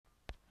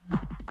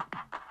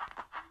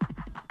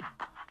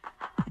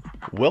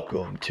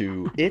Welcome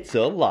to It's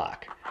a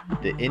Lock,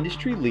 the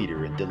industry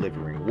leader in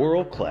delivering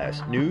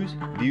world-class news,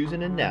 views,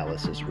 and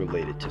analysis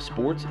related to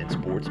sports and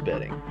sports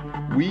betting.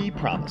 We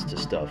promise to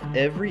stuff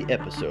every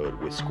episode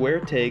with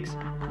square takes,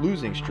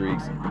 losing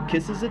streaks,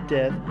 kisses of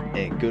death,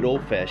 and good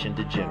old-fashioned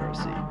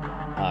degeneracy.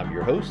 I'm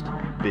your host,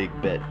 Big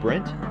Bet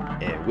Brent,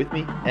 and with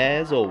me,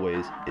 as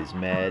always, is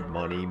Mad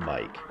Money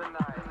Mike.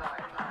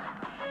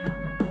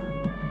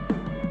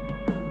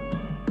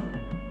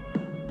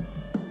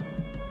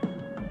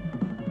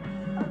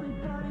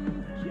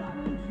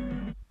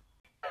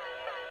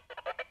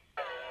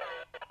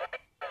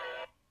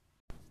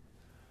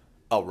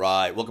 All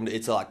right, welcome to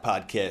It's a Lock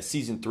Podcast,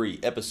 Season 3,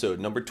 Episode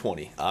number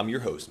 20. I'm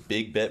your host,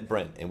 Big Bet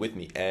Brent, and with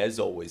me, as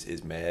always,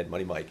 is Mad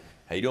Money Mike.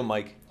 How you doing,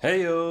 Mike?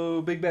 Hey,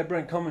 yo, Big Bet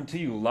Brent coming to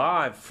you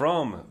live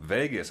from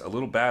Vegas. A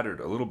little battered,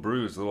 a little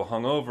bruised, a little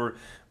hungover,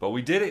 but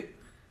we did it.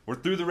 We're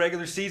through the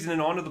regular season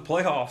and on to the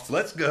playoffs.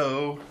 Let's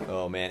go.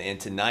 Oh, man, and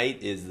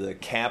tonight is the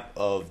cap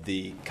of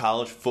the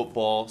college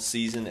football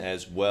season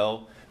as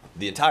well.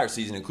 The entire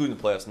season, including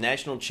the playoffs.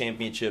 National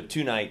Championship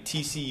tonight,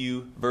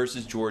 TCU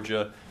versus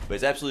Georgia. But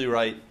it's absolutely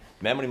right.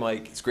 Mad Money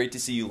Mike, it's great to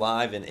see you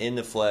live and in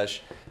the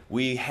flesh.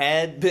 We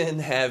had been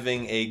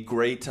having a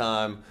great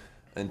time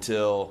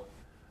until,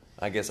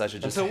 I guess I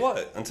should just... Until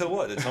what? Until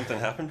what? Did something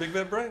happen, Big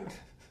Bet Brent?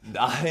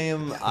 I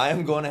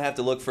am going to have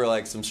to look for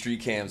like some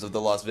street cams of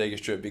the Las Vegas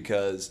trip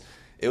because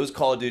it was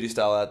Call of Duty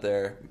style out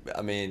there.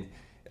 I mean,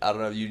 I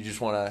don't know if you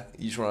just want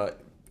to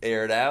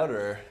air it out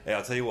or... Hey,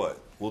 I'll tell you what.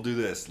 We'll do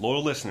this.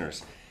 Loyal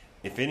listeners,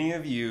 if any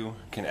of you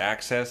can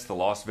access the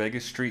Las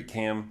Vegas street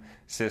cam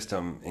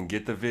system and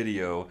get the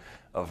video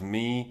of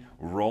me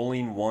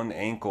rolling one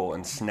ankle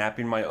and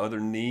snapping my other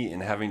knee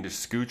and having to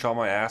scooch on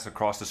my ass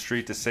across the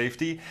street to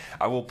safety,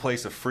 I will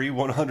place a free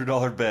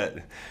 $100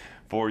 bet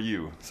for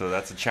you. So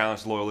that's a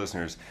challenge to loyal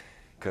listeners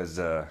because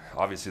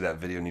obviously that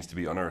video needs to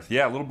be unearthed.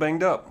 Yeah, a little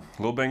banged up.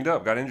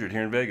 Got injured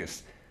here in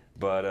Vegas.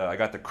 But I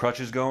got the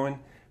crutches going.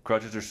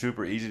 Crutches are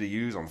super easy to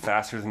use. I'm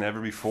faster than ever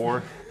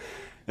before.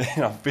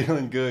 And I'm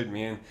feeling good,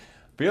 man.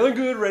 Feeling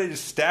good, ready to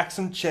stack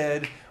some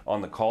ched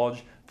on the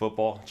college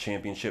football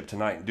championship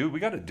tonight. Dude, we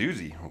got a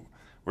doozy.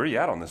 Where are you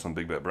at on this one,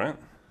 Big Bet Brent?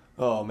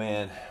 Oh,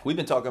 man. We've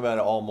been talking about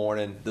it all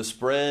morning. The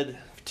spread,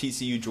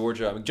 TCU,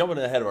 Georgia. I mean, jumping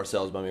ahead of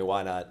ourselves, but I mean,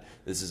 why not?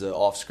 This is an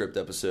off-script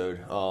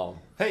episode.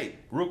 Hey,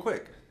 real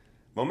quick.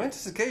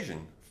 Momentous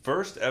occasion.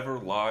 First ever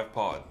live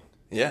pod.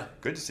 Yeah.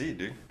 Good to see you,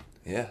 dude.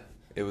 Yeah.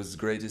 It was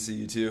great to see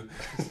you, too.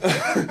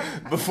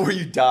 Before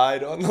you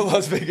died on the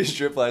Las Vegas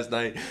Strip last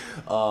night.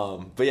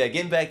 But, yeah,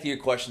 getting back to your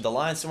question, the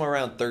line's somewhere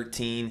around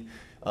 13.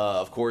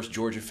 Of course,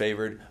 Georgia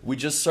favored. We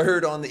just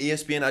heard on the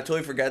ESPN, I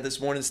totally forgot this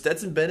morning,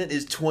 Stetson Bennett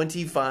is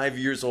 25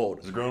 years old.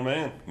 He's a grown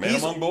man. Man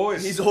among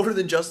boys. He's older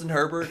than Justin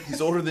Herbert. He's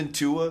older than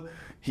Tua.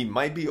 He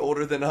might be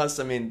older than us.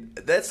 I mean,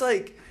 that's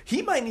like,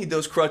 he might need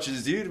those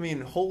crutches, dude. I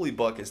mean, holy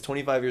buckets.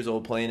 25 years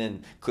old playing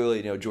in,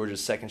 clearly,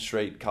 Georgia's second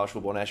straight college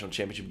football national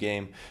championship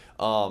game.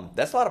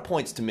 That's a lot of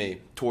points to me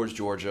towards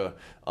Georgia.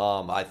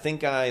 I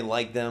think I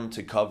like them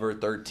to cover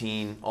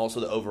 13. Also,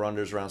 the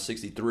over-unders around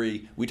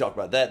 63. We talked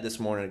about that this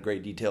morning in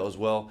great detail as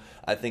well.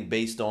 I think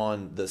based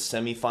on the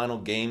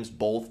semifinal games,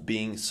 both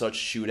being such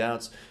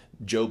shootouts,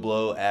 Joe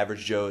Blow,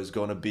 Average Joe, is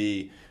going to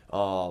be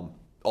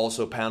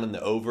also pounding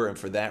the over, and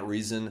for that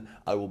reason,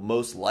 I will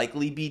most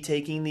likely be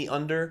taking the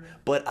under.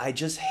 But I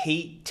just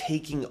hate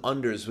taking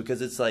unders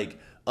because it's like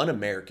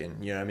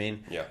un-American, you know what I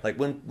mean? Yeah. Like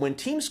when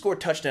teams score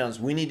touchdowns,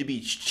 we need to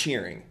be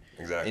cheering.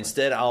 Exactly.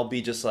 Instead, I'll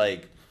be just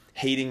like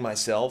hating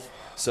myself.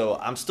 So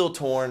I'm still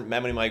torn.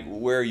 Mad Money Mike,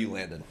 where are you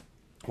landing?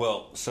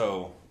 Well,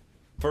 so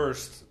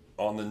first,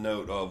 on the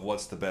note of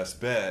what's the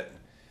best bet,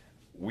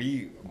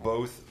 we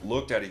both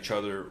looked at each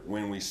other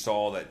when we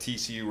saw that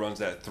TCU runs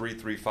that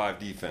 3-3-5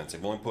 defense.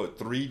 They've only put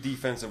 3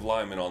 defensive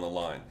linemen on the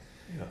line.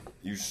 Yeah.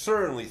 You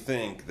certainly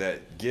think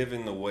that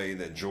given the way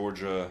that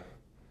Georgia,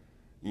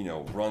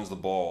 runs the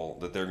ball,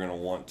 that they're going to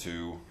want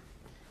to,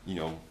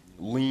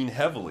 lean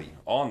heavily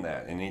on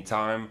that. And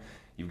anytime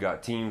you've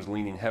got teams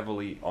leaning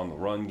heavily on the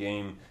run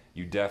game,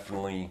 you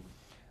definitely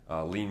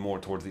lean more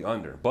towards the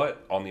under.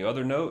 But on the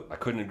other note, I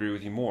couldn't agree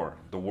with you more.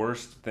 The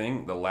worst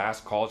thing, the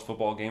last college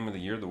football game of the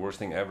year, the worst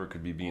thing ever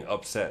could be being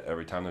upset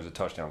every time there's a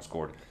touchdown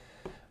scored.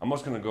 I'm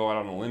just going to go out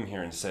on a limb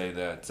here and say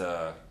that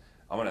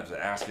I'm going to have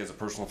to ask you as a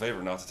personal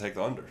favor not to take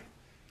the under.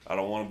 I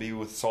don't want to be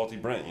with Salty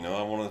Brent.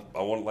 I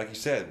want, like you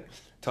said,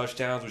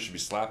 touchdowns. We should be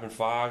slapping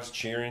fives,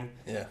 cheering.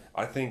 Yeah.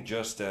 I think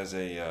just as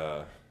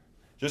a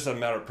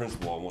matter of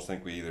principle, I almost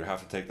think we either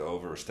have to take the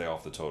over or stay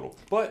off the total.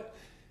 But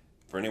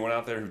for anyone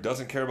out there who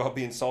doesn't care about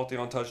being salty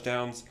on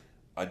touchdowns,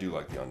 I do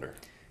like the under.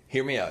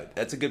 Hear me out.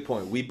 That's a good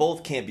point. We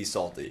both can't be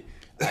salty.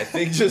 I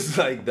think just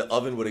like the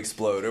oven would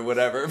explode or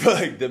whatever. But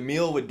like the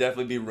meal would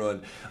definitely be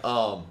ruined.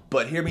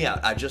 But hear me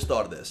out. I just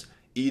thought of this.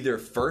 Either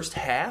first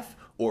half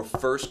or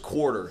first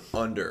quarter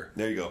under.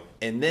 There you go.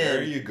 And then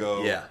there you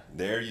go. Yeah.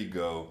 There you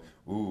go.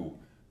 Ooh,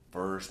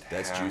 first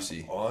That's half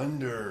juicy.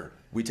 Under.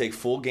 We take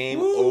full game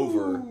Woo!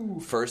 over,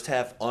 first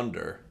half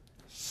under,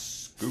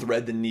 Scoop.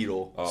 thread the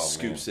needle, Oh,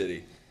 Scoop man.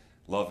 City.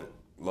 Love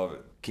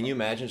it. Can you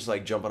imagine just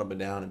like jumping up and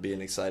down and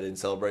being excited and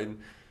celebrating?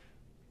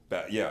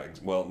 Yeah.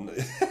 Well,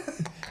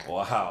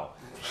 wow.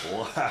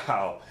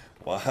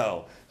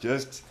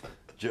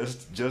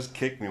 Just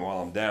kick me while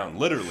I'm down.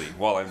 Literally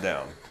while I'm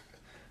down.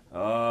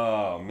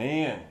 Oh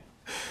man.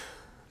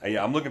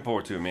 Yeah, I'm looking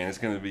forward to it, man. It's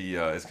gonna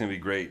be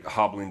great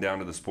hobbling down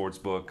to the sports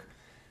book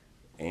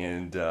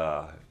and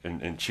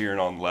cheering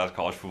on the last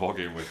college football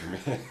game with you,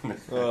 man.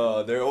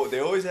 They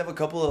always have a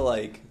couple of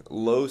like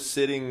low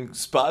sitting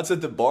spots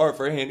at the bar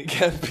for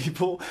handicapped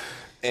people,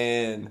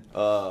 and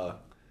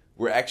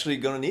we're actually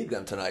gonna need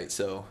them tonight.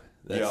 So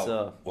that's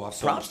we'll have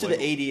props to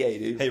the ADA,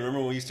 dude. Hey, remember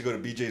when we used to go to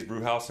BJ's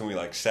Brew House and we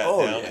like sat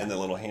down in the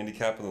little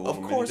handicap and the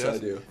little Of course mini I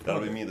do.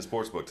 That'll be me at the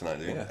sports book tonight,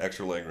 dude. Yeah.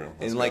 Extra leg room.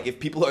 And like if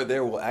people are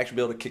there, we'll actually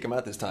be able to kick them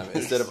out this time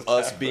instead of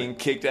us being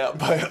kicked out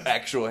by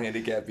actual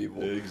handicapped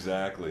people.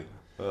 Exactly.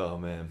 Oh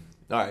man.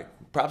 All right.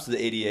 Props to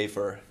the ADA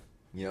for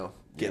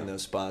getting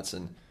those spots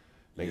and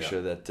making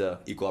sure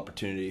that equal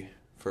opportunity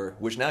for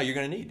which now you're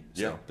going to need.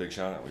 So. Yeah. Big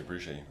shout out. We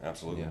appreciate you.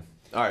 Absolutely. Yeah.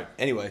 All right.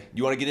 Anyway,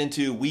 you want to get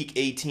into Week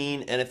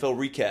 18 NFL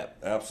recap?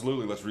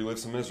 Absolutely. Let's relive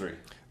some misery.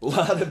 A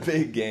lot of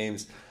big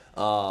games.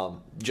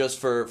 Just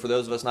for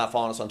those of us not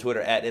following us on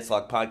Twitter at It's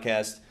Lock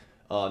Podcast,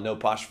 no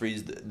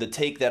apostrophes. The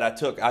take that I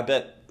took, I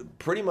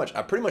pretty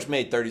much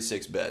made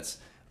 36 bets.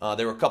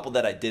 There were a couple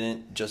that I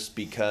didn't just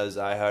because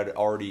I had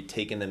already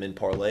taken them in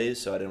parlays,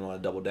 so I didn't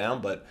want to double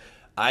down. But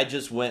I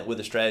just went with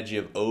a strategy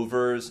of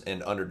overs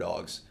and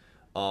underdogs.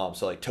 So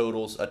like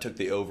totals, I took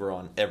the over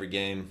on every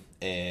game,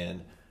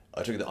 and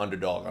I took the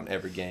underdog on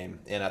every game.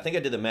 And I think I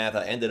did the math.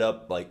 I ended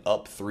up like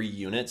up 3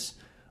 units.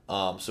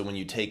 So when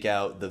you take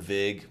out the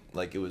VIG,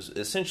 like it was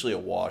essentially a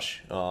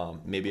wash.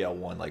 Maybe I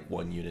won like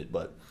 1 unit,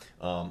 but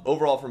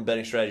overall from a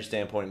betting strategy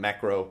standpoint,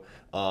 macro,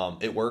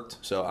 it worked.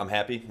 So I'm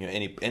happy.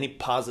 Any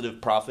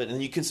positive profit, and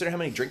then you consider how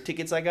many drink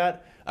tickets I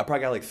got. I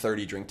probably got like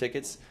 30 drink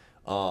tickets.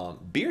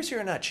 Beers here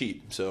are not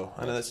cheap, so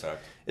I know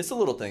it's the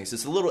little things.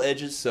 It's the little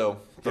edges. So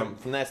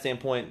from that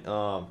standpoint,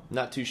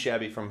 not too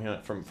shabby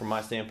from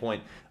my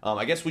standpoint.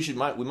 I guess we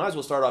might as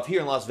well start off here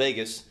in Las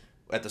Vegas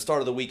at the start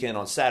of the weekend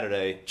on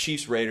Saturday.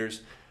 Chiefs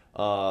Raiders.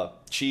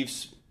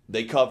 Chiefs,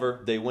 they cover,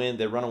 they win,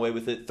 they run away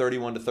with it,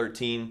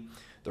 31-13.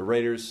 The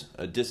Raiders,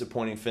 a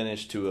disappointing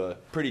finish to a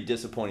pretty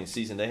disappointing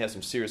season. They have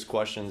some serious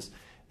questions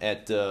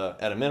at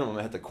a minimum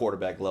at the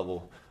quarterback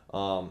level.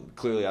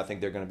 Clearly, I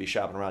think they're going to be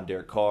shopping around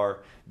Derek Carr.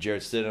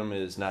 Jarrett Stidham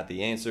is not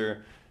the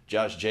answer.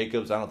 Josh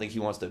Jacobs, I don't think he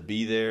wants to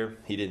be there.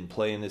 He didn't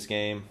play in this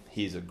game.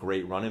 He's a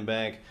great running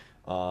back.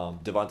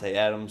 Devontae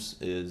Adams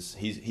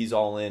he's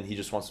all in. He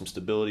just wants some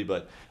stability.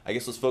 But I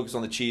guess let's focus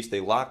on the Chiefs. They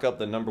lock up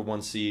the number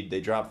 1 seed.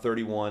 They drop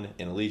 31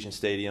 in Allegiant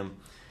Stadium,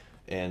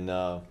 and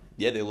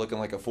they're looking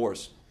like a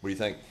force. What do you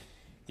think?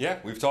 Yeah,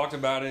 we've talked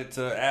about it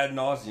ad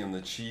nauseum.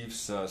 The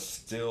Chiefs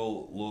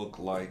still look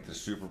like the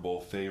Super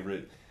Bowl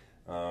favorite.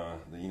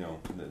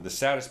 The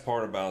saddest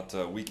part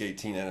about Week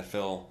 18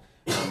 NFL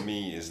for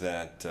me is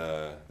that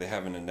they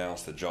haven't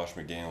announced that Josh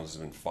McDaniels has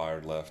been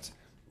fired. Left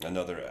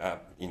another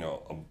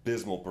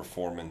abysmal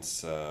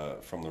performance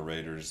from the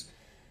Raiders.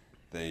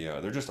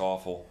 They're just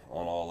awful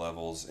on all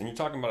levels. And you're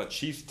talking about a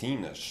Chiefs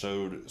team that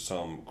showed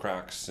some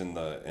cracks in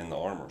the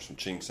armor, some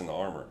chinks in the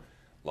armor.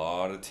 A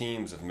lot of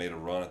teams have made a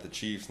run at the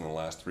Chiefs in the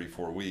last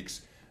 3-4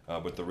 weeks,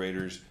 but the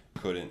Raiders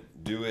couldn't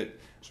do it.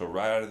 So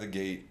right out of the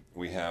gate,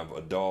 we have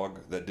a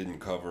dog that didn't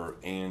cover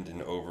and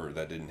an over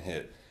that didn't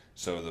hit.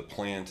 So the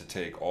plan to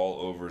take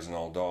all overs and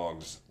all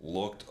dogs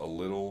looked a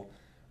little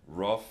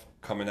rough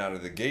coming out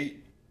of the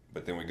gate,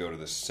 but then we go to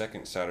the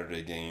second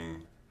Saturday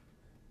game.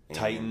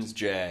 Titans,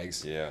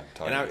 Jags. Yeah,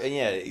 Titans.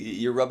 And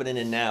you're rubbing it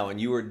in now,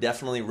 and you were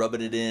definitely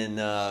rubbing it in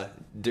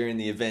during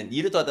the event.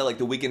 You'd have thought that like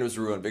the weekend was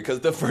ruined because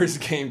the first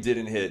game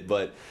didn't hit,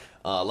 but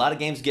a lot of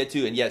games to get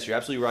to, and yes, you're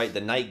absolutely right.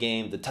 The night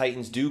game, the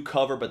Titans do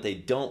cover, but they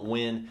don't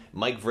win.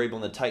 Mike Vrabel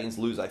and the Titans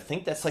lose. I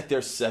think that's like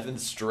their 7th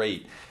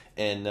straight,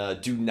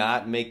 and do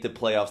not make the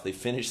playoffs. They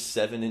finished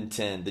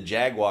 7-10. The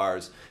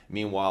Jaguars,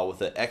 meanwhile,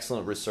 with an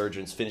excellent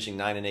resurgence, finishing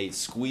 9-8,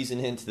 squeezing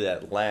into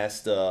that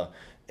last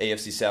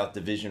AFC South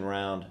division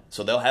round.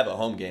 So they'll have a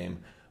home game.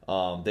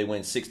 They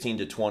win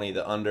 16-20.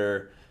 The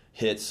under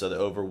hits, so the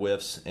over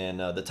whiffs, and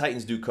the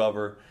Titans do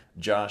cover.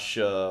 Josh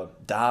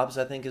Dobbs,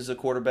 I think, is the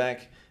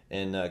quarterback.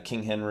 And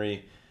King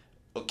Henry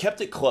kept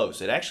it close.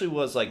 It actually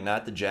was like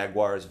not the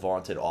Jaguars'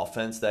 vaunted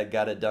offense that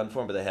got it done for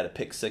them, but they had a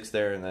pick 6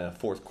 there in the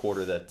fourth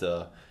quarter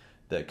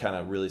that kind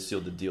of really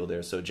sealed the deal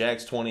there. So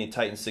Jags 20,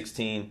 Titans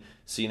 16.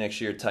 See you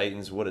next year,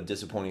 Titans. What a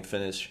disappointing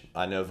finish.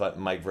 I know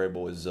Mike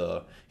Vrabel is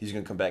he's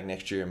going to come back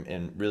next year,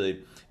 and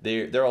really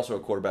they're also a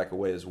quarterback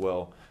away as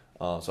well.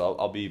 So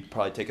I'll be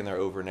probably taking their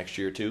over next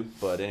year too.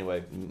 But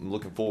anyway, I'm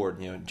looking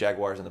forward.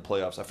 Jaguars in the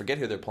playoffs. I forget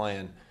who they're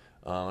playing.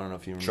 I don't know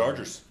if you remember.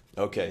 Chargers.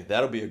 Okay,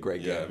 that'll be a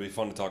great game. Yeah, it'd be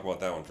fun to talk about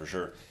that one for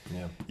sure.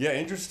 Yeah,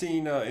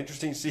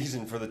 interesting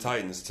season for the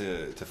Titans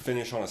to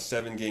finish on a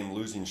 7-game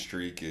losing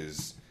streak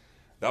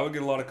that would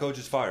get a lot of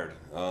coaches fired.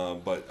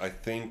 But I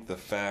think the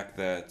fact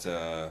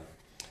that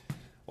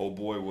old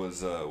boy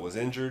was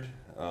injured,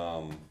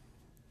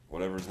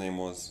 whatever his name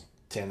was,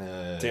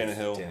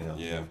 Tannehill.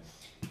 Yeah,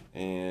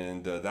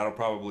 and that'll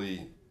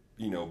probably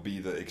be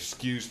the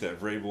excuse that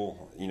Vrabel,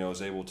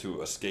 is able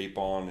to escape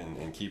on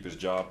and keep his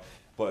job.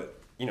 But,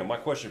 my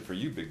question for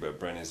you, Big Bet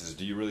Brent, is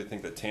do you really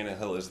think that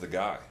Tannehill is the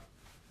guy?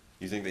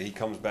 You think that he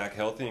comes back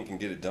healthy and can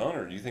get it done,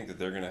 or do you think that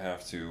they're going to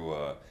have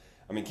to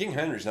King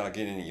Henry's not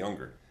getting any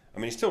younger.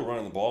 He's still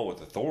running the ball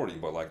with authority,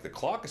 but, like, the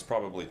clock is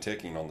probably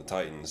ticking on the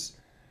Titans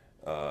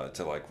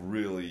to, like,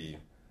 really,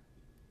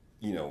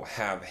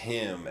 have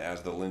him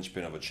as the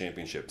linchpin of a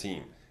championship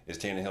team. Is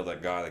Tannehill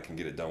that guy that can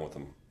get it done with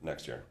them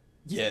next year?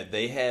 Yeah,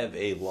 they have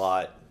a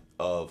lot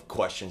of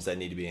questions that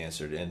need to be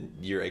answered, and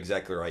you're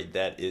exactly right.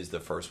 That is the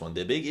first one.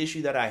 The big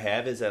issue that I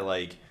have is that,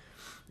 like,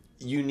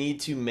 you need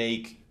to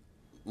make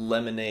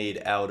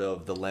lemonade out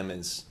of the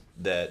lemons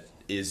that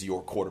is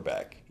your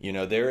quarterback.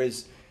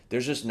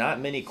 There's just not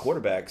many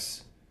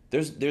quarterbacks.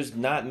 There's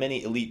not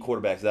many elite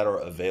quarterbacks that are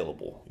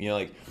available. What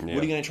are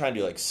you going to try and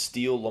do? Like,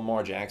 steal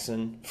Lamar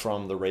Jackson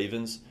from the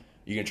Ravens?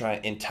 You're going to try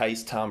and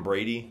entice Tom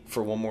Brady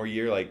for one more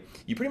year? Like,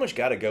 you pretty much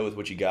got to go with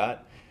what you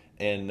got.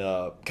 And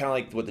kind of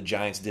like what the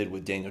Giants did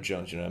with Daniel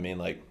Jones,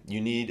 Like,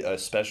 you need a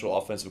special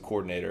offensive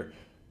coordinator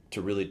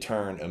to really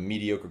turn a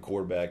mediocre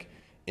quarterback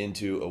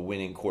into a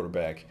winning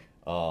quarterback,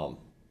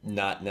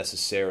 not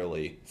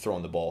necessarily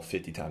throwing the ball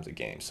 50 times a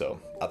game. So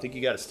I think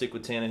you got to stick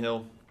with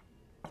Tannehill.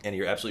 And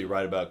you're absolutely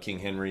right about King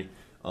Henry.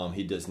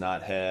 He's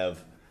not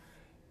going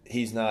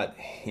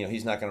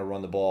to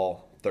run the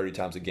ball 30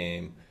 times a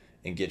game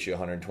and get you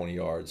 120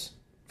 yards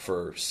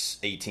for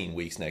 18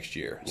 weeks next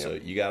year. Yep. So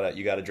you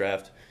gotta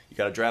draft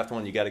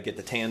one. You got to get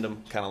the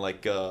tandem, kind of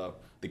like the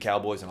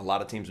Cowboys and a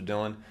lot of teams are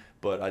doing.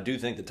 But I do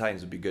think the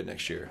Titans would be good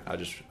next year.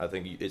 I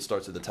think it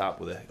starts at the top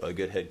with a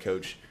good head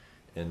coach,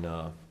 and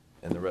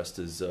the rest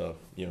is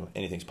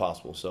anything's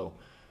possible. So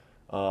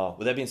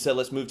with that being said,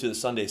 let's move to the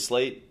Sunday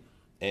slate.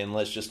 And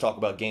let's just talk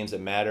about games that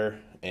matter.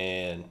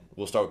 And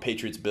we'll start with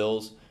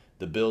Patriots-Bills.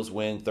 The Bills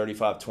win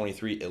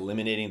 35-23,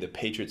 eliminating the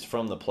Patriots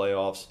from the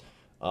playoffs.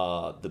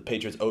 The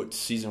Patriots'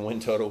 season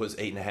win total was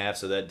 8.5,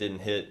 so that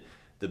didn't hit.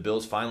 The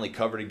Bills finally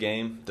covered a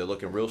game. They're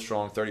looking real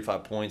strong,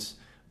 35 points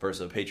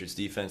versus the Patriots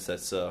defense.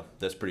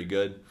 That's pretty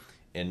good.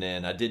 And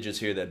then I did just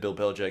hear that Bill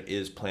Belichick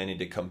is planning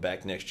to come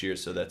back next year,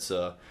 so that's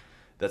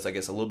I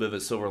guess a little bit of a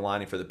silver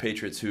lining for the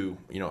Patriots, who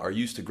are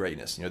used to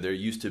greatness. They're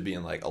used to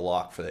being like a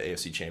lock for the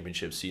AFC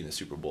Championship, seeing the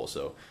Super Bowl.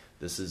 So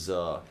this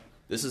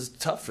is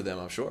tough for them,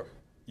 I'm sure.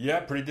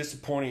 Yeah, pretty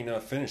disappointing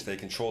finish. They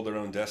controlled their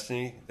own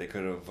destiny. They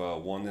could have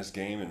won this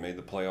game and made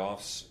the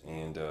playoffs,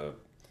 and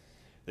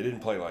they didn't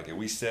play like it.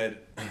 We said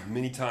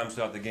many times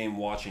throughout the game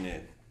watching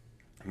it,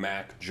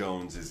 Mac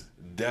Jones is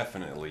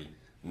definitely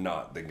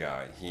not the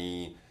guy.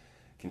 He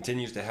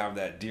continues to have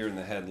that deer in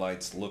the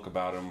headlights look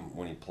about him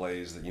when he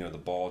plays. The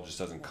ball just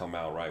doesn't come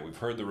out right. We've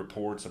heard the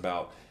reports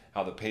about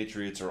how the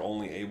Patriots are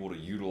only able to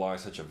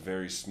utilize such a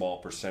very small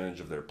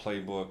percentage of their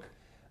playbook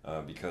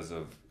because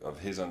of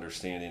his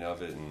understanding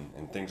of it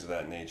and things of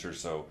that nature.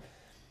 So,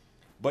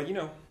 but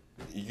you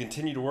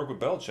continue to work with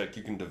Belichick,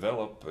 you can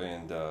develop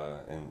and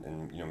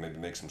maybe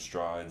make some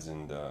strides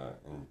and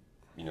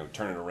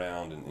turn it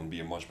around and be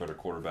a much better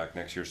quarterback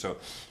next year. So,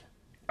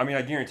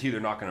 I guarantee they're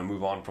not going to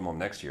move on from him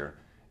next year.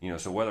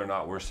 So whether or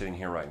not we're sitting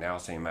here right now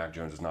saying Mac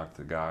Jones is not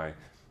the guy,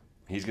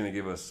 he's going to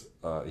give us,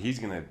 he's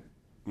going to,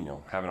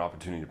 have an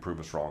opportunity to prove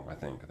us wrong. I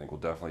think we'll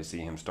definitely see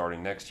him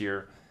starting next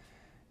year,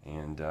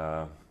 and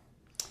that'll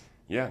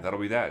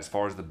be that. As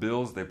far as the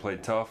Bills, they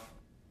played tough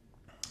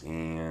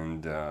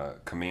and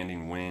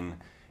commanding win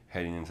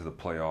heading into the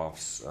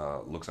playoffs.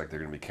 Looks like they're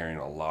going to be carrying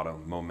a lot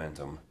of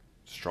momentum.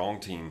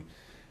 Strong team,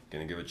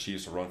 going to give the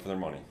Chiefs a run for their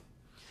money.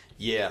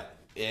 Yeah.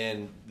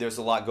 And there's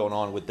a lot going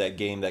on with that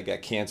game that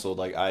got canceled.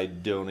 Like, I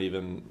don't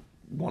even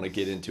want to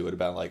get into it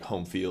about like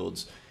home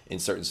fields in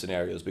certain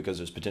scenarios because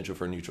there's potential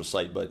for a neutral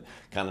site. But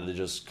kind of to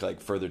just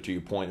like further to your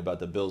point about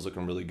the Bills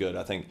looking really good,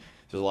 I think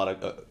there's a lot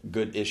of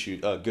good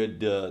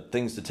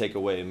things to take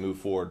away and move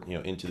forward,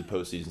 into the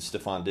postseason.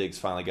 Stephon Diggs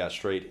finally got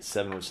straight,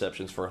 7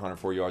 receptions for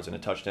 104 yards and a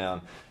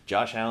touchdown.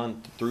 Josh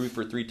Allen threw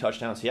for 3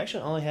 touchdowns. He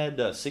actually only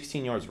had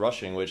 16 yards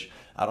rushing, which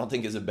I don't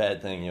think is a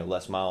bad thing.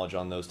 Less mileage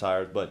on those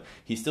tires, but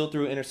he still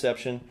threw an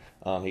interception.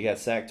 He got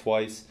sacked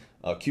twice.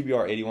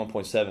 QBR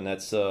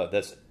 81.7.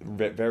 That's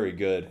very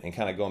good. And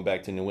kind of going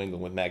back to New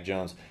England with Mac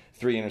Jones,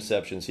 3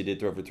 interceptions. He did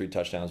throw for 3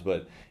 touchdowns,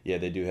 but yeah,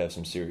 they do have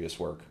some serious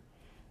work.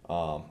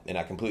 And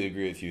I completely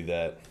agree with you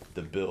that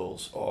the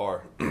Bills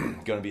are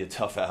going to be a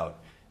tough out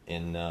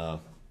in the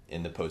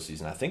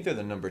postseason. I think they're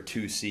the number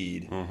 2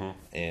 seed,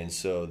 and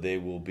so they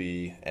will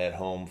be at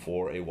home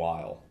for a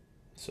while.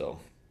 So,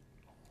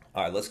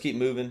 all right, let's keep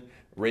moving.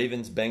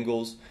 Ravens,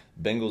 Bengals.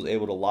 Bengals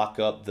able to lock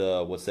up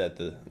the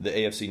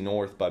AFC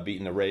North by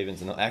beating the Ravens,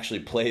 and they'll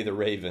actually play the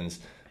Ravens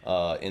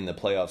in the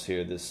playoffs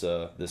here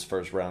this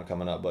first round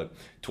coming up. But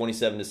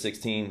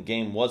 27-16,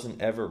 game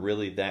wasn't ever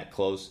really that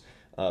close.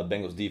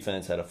 Bengals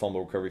defense had a fumble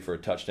recovery for a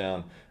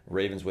touchdown.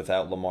 Ravens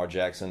without Lamar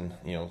Jackson,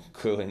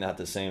 clearly not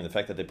the same. The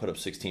fact that they put up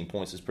 16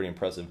 points is pretty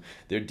impressive.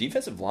 Their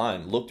defensive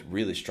line looked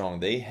really strong.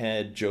 They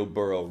had Joe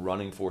Burrow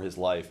running for his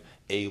life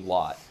a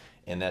lot,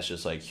 and that's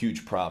just like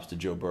huge props to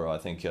Joe Burrow. I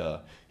think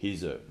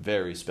he's a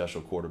very special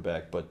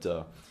quarterback. But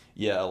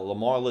yeah,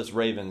 Lamar-less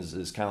Ravens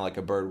is kind of like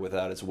a bird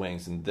without its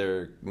wings, and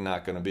they're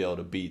not going to be able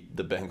to beat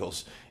the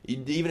Bengals.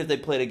 Even if they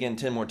played again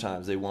 10 more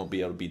times, they won't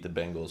be able to beat the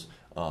Bengals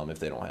if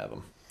they don't have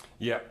them.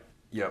 Yep.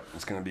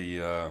 It's going to be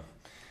a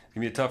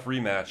tough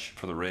rematch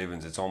for the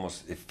Ravens.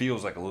 It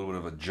feels like a little bit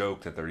of a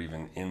joke that they're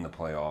even in the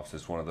playoffs.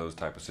 It's one of those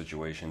type of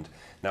situations.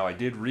 Now, I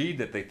did read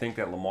that they think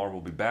that Lamar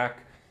will be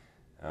back.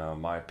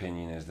 My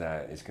opinion is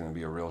that it's going to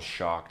be a real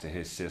shock to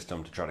his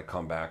system to try to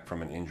come back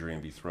from an injury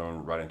and be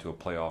thrown right into a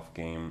playoff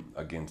game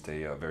against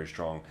a very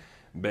strong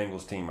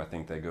Bengals team. I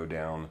think they go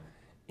down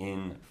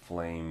in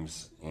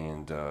flames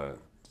and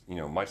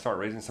might start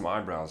raising some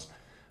eyebrows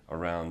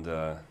around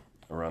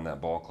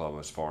that ball club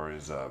as far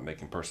as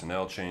making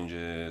personnel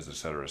changes, et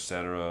cetera, et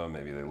cetera.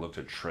 Maybe they look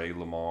to trade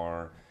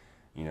Lamar,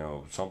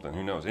 something.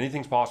 Who knows?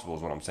 Anything's possible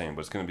is what I'm saying, but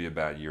it's going to be a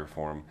bad year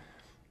for him.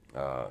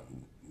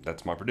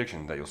 That's my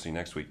prediction that you'll see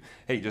next week.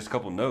 Hey, just a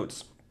couple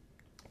notes.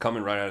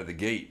 Coming right out of the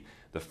gate,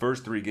 the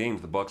first 3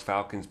 games, the Bucs,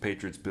 Falcons,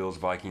 Patriots, Bills,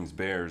 Vikings,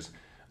 Bears,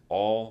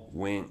 all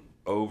went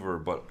over,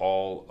 but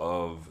all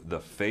of the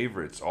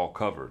favorites all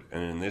covered.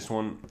 And in this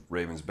one,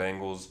 Ravens,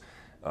 Bengals,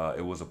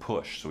 it was a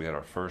push. So we had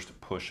our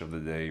first push of the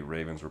day.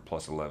 Ravens were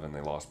plus 11.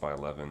 They lost by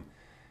 11.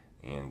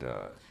 And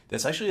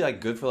that's actually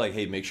good for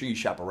hey, make sure you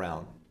shop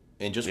around.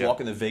 And just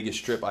walking the Vegas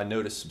Strip, I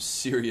noticed some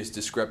serious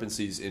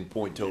discrepancies in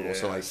point total. Yes.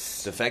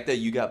 So, the fact that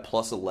you got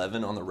plus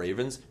 11 on the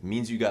Ravens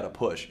means you got a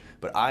push.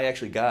 But I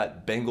actually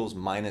got Bengals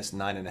minus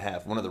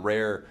 9.5, one of the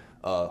rare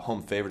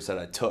home favorites that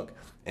I took.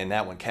 And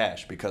that one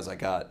cashed because I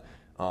got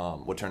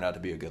what turned out to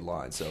be a good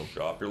line. So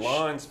shop your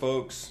lines,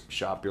 folks.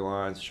 Shop your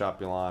lines.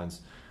 Shop your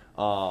lines.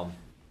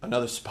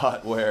 Another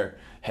spot where,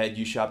 had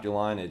you shopped your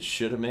line, it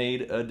should have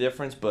made a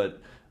difference.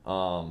 But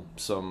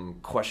some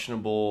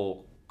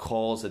questionable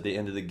calls at the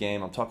end of the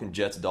game. I'm talking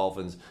Jets,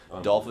 Dolphins.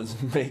 Dolphins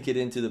make it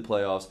into the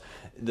playoffs.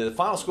 The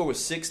final score was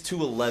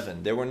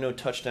 6-11. There were no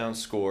touchdowns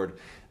scored.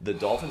 The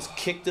Dolphins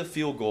kicked a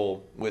field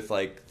goal with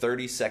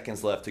 30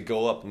 seconds left to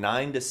go up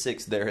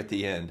 9-6 there at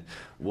the end.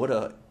 What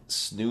a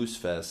snooze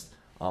fest.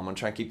 I'm going to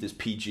try and keep this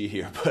PG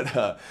here.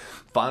 But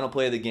final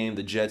play of the game,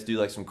 the Jets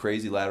do some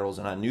crazy laterals,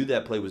 and I knew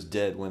that play was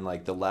dead when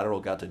the lateral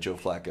got to Joe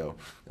Flacco.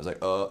 I was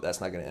oh,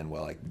 that's not going to end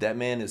well. That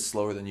man is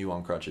slower than you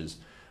on crutches.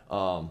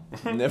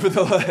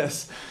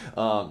 Nevertheless,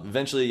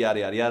 eventually,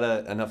 yada, yada,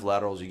 yada, enough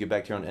laterals. You get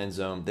back to your own end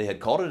zone. They had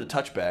called it a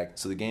touchback,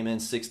 so the game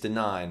ends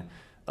 6-9.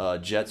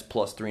 Jets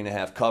plus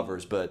 3.5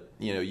 covers. But,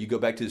 you go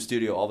back to the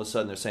studio, all of a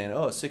sudden they're saying,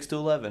 oh, it's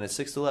 6-11. It's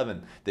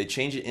 6-11. They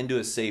change it into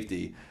a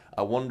safety.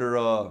 I wonder,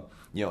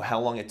 how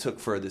long it took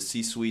for the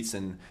C-suites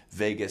in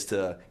Vegas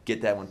to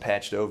get that one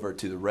patched over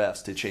to the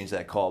refs to change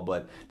that call.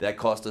 But that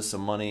cost us some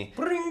money.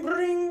 Bring,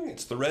 bring.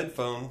 It's the red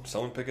phone.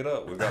 Someone pick it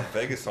up. We've got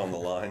Vegas on the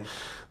line.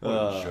 What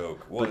a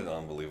joke. What an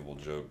unbelievable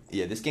joke.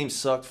 Yeah, this game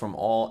sucked from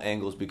all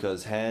angles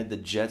because had the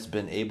Jets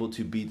been able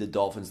to beat the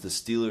Dolphins, the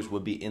Steelers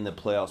would be in the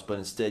playoffs. But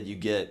instead you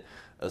get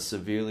a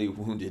severely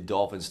wounded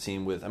Dolphins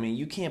team with,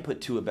 you can't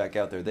put Tua back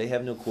out there. They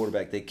have no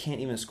quarterback. They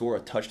can't even score a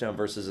touchdown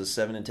versus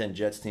a 7-10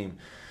 Jets team.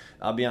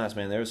 I'll be honest,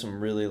 man, there were some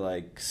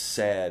really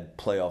sad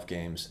playoff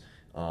games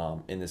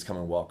in this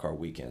coming wildcard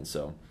weekend.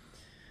 So,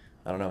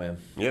 I don't know, man.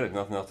 Yeah, there's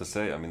nothing else to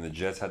say. The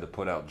Jets had to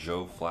put out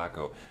Joe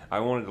Flacco. I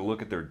wanted to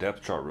look at their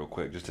depth chart real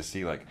quick just to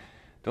see,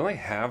 don't they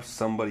have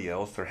somebody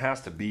else? There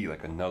has to be,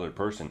 another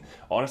person.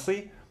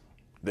 Honestly,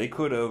 they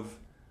could have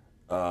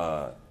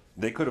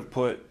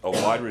put a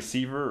wide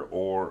receiver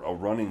or a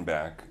running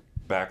back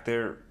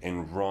there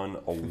and run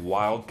a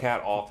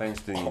wildcat offense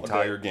the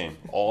entire game,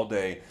 all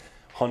day.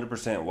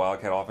 100%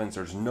 wildcat offense.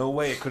 There's no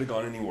way it could have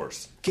gone any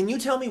worse. Can you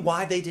tell me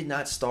why they did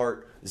not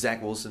start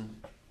Zach Wilson?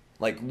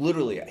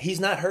 Literally, he's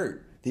not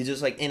hurt. He's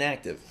just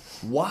inactive.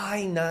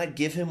 Why not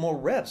give him more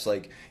reps?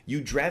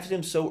 You drafted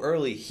him so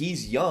early.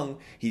 He's young.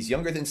 He's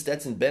younger than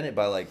Stetson Bennett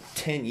by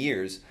 10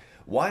 years.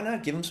 Why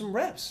not give him some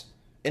reps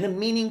in a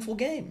meaningful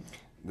game?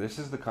 This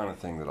is the kind of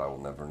thing that I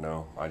will never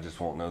know. I just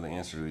won't know the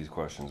answer to these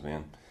questions,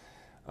 man.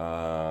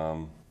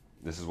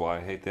 This is why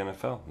I hate the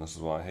NFL. This is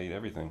why I hate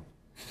everything.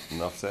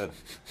 Enough said.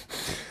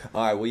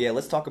 All right, well, yeah,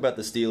 let's talk about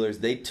the Steelers.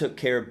 They took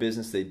care of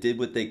business. They did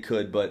what they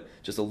could, but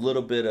just a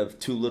little bit of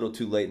too little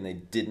too late, and they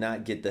did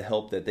not get the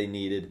help that they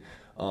needed.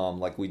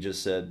 Like we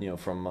just said,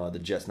 from the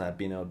Jets not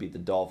being able to beat the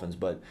Dolphins.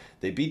 But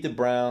they beat the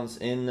Browns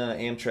in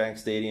Amtrak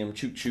Stadium,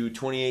 choo-choo,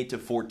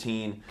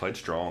 28-14. Played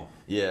strong.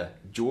 Yeah.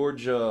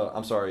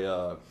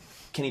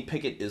 Kenny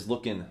Pickett is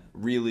looking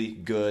really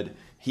good.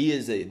 He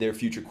is their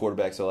future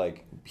quarterback, so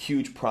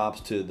huge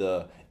props to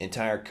the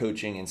entire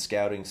coaching and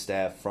scouting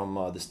staff from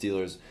the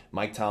Steelers.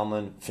 Mike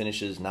Tomlin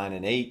finishes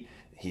 9-8.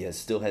 He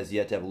still has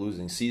yet to have a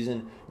losing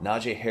season.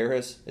 Najee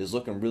Harris is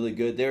looking really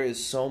good. There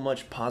is so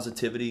much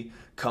positivity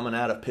coming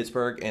out of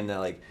Pittsburgh, and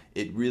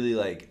it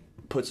really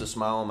puts a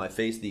smile on my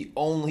face. The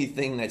only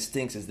thing that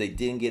stinks is they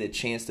didn't get a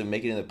chance to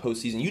make it in the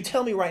postseason. You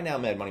tell me right now,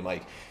 Mad Money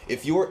Mike,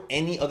 if you're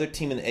any other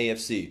team in the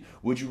AFC,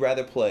 would you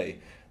rather play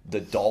the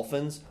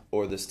Dolphins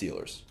or the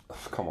Steelers?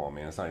 Come on,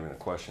 man. It's not even a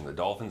question. The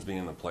Dolphins being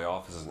in the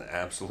playoffs is an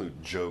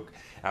absolute joke.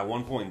 At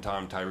one point in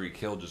time, Tyreek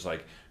Hill just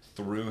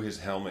threw his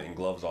helmet and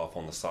gloves off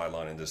on the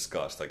sideline in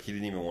disgust. He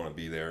didn't even want to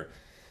be there.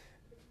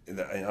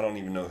 I don't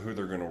even know who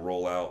they're going to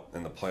roll out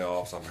in the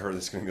playoffs. I've heard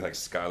it's going to be like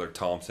Skylar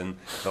Thompson.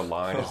 The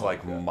line is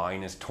like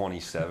minus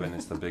 27.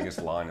 It's the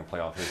biggest line in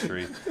playoff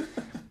history.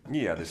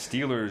 Yeah, the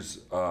Steelers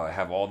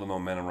have all the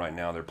momentum right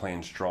now. They're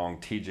playing strong.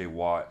 T.J.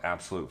 Watt,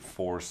 absolute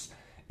force.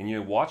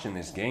 And watching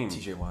this game,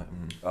 T.J. Watt.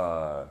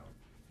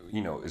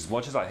 As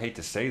much as I hate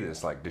to say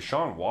this, like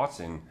Deshaun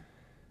Watson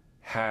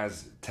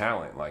has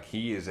talent. Like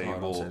he is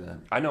able. Don't say that.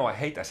 I know.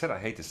 I said I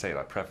hate to say it.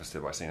 I prefaced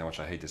it by saying how much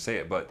I hate to say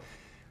it, but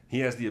he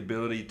has the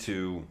ability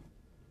to,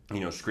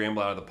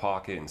 scramble out of the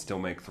pocket and still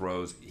make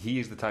throws. He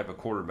is the type of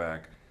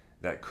quarterback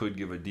that could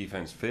give a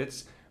defense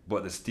fits,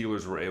 but the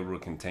Steelers were able to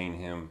contain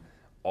him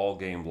all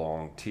game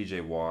long.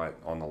 T.J. Watt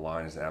on the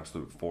line is an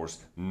absolute force.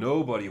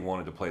 Nobody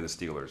wanted to play the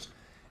Steelers.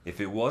 If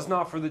it was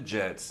not for the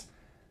Jets,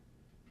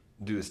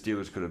 the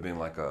Steelers could have been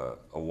like a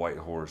white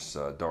horse,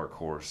 dark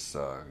horse,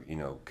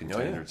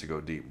 contender to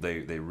go deep.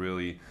 They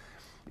really,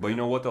 but you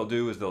know what they'll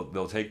do is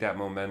they'll take that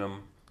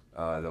momentum,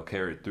 they'll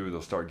carry it through.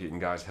 They'll start getting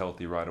guys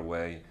healthy right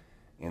away,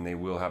 and they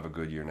will have a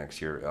good year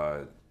next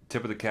year.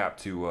 Tip of the cap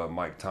to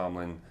Mike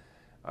Tomlin.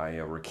 I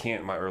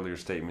recant my earlier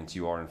statements.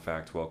 You are in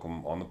fact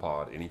welcome on the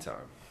pod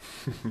anytime.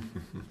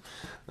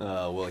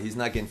 Well, he's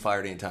not getting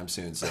fired anytime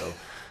soon, so.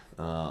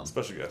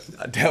 Special guest.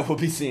 I doubt we'll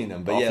be seeing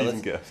him. But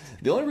guest.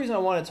 The only reason I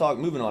want to talk,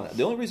 moving on,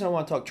 the only reason I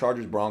want to talk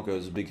Chargers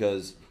Broncos is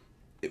because,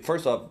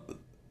 first off,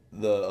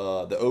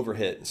 the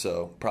overhit,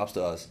 so props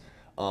to us.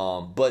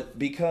 But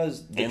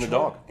because the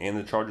dog. And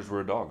the Chargers were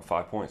a dog.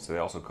 5 points. So they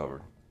also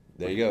covered.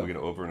 There you go. We get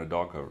an over and a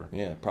dog cover.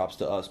 Yeah, props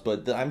to us.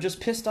 But I'm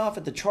just pissed off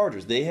at the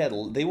Chargers.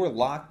 They were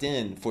locked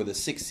in for the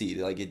 6th seed.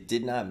 Like, it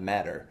did not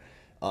matter.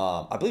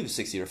 I believe it was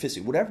 6th seed or 5th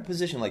seed. Whatever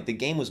position, like, the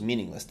game was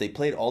meaningless. They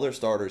played all their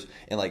starters,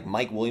 and, like,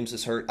 Mike Williams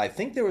is hurt. I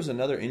think there was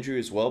another injury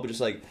as well, but just,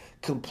 like,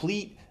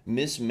 complete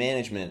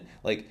mismanagement.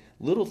 Like,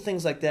 little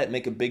things like that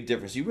make a big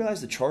difference. You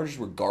realize the Chargers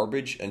were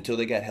garbage until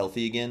they got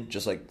healthy again,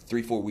 just, like,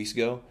 3-4 weeks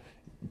ago.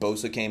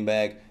 Bosa came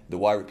back.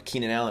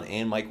 Keenan Allen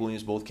and Mike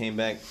Williams both came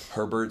back.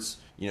 Herbert's,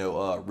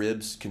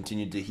 ribs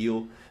continued to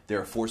heal.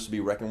 They're a force to be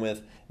reckoned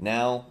with.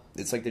 Now,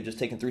 it's like they're just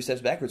taking 3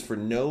 steps backwards for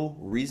no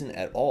reason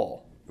at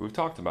all. We've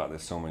talked about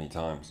this so many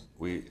times.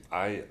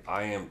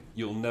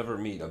 You'll never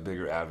meet a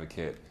bigger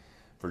advocate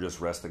for just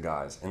rest the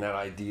guys. And that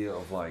idea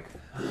of like,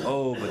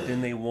 but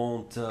then they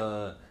won't,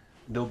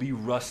 they'll be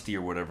rusty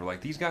or whatever. Like,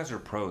 these guys are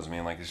pros,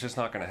 man. Like, it's just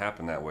not going to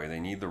happen that way. They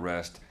need the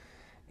rest.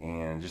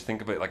 And just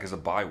think of it like as a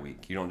bye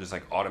week. You don't just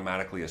like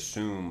automatically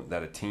assume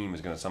that a team is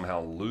going to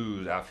somehow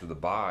lose after the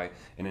bye.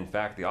 And in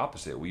fact, the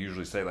opposite. We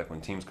usually say like when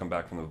teams come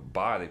back from the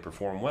bye, they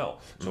perform well.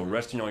 So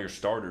resting all your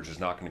starters is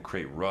not going to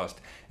create rust.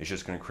 It's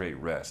just going to create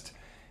rest.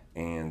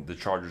 And the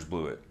Chargers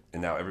blew it.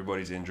 And now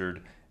everybody's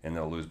injured, and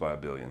they'll lose by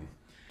 $1 billion.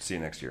 See you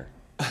next year.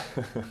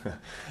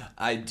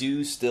 I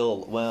do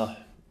still, I'm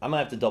going to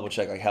have to double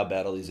check like how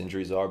bad all these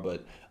injuries are,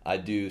 but I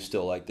do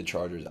still like the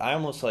Chargers. I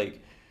almost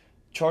like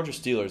Chargers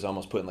Steelers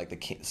almost put in like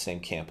the same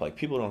camp. Like,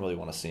 people don't really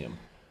want to see them.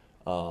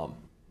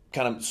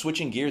 Kind of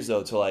switching gears,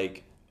 though, to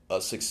like a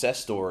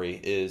success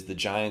story is the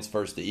Giants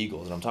versus the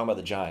Eagles. And I'm talking about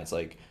the Giants.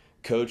 Like,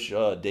 Coach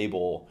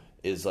Daboll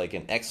is like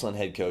an excellent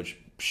head coach.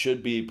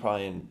 Should be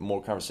probably in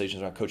more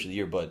conversations around Coach of the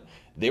Year, but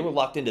they were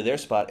locked into their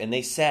spot, and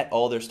they sat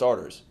all their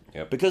starters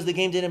because the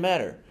game didn't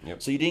matter.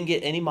 So you didn't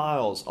get any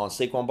miles on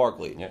Saquon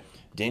Barkley.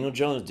 Daniel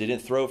Jones didn't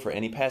throw for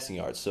any passing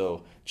yards,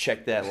 so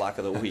check that lock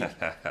of the week.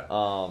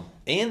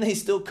 And they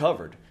still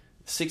covered.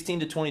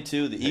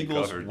 16-22, the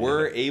Eagles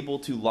were able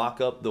to lock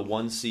up the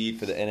 1 seed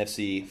for the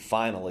NFC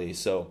finally,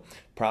 so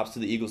props to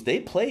the Eagles. They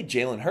played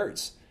Jalen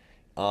Hurts.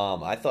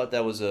 I thought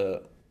that was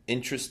a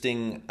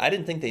interesting. I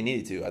didn't think they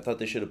needed to. I thought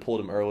they should have pulled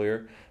him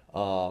earlier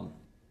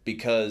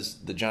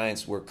because the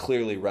Giants were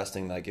clearly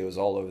resting, like it was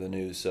all over the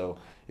news. So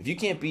if you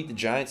can't beat the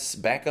Giants'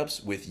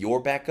 backups with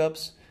your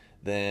backups,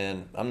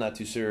 then I'm not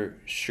too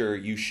sure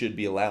you should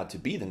be allowed to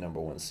be the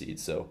number 1 seed.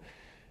 So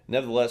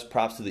nevertheless,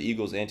 props to the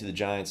Eagles and to the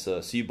Giants.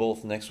 See you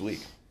both next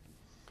week.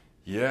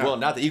 Yeah. Well,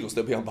 not the Eagles.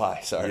 They'll be on bye.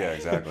 Sorry. Yeah,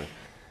 exactly.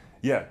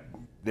 Yeah,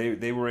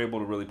 they were able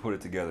to really put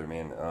it together,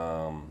 man.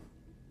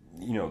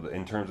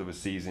 In terms of a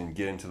season,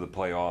 get into the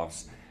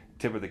playoffs,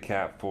 tip of the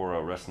cap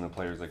for resting the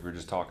players like we were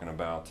just talking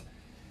about.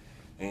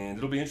 And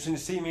it'll be interesting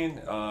to see,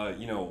 man.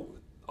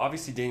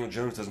 Obviously Daniel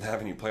Jones doesn't have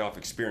any playoff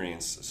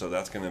experience, so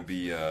that's going to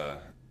be,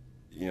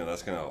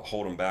 that's going to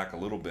hold him back a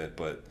little bit.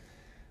 But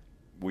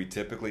we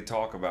typically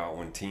talk about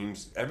when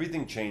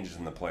everything changes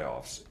in the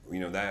playoffs.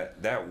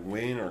 That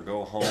win or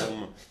go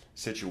home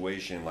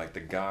situation, like the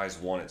guys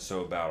want it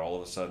so bad, all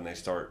of a sudden they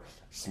start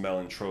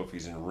smelling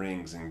trophies and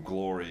rings and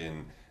glory,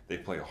 and they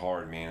play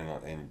hard, man,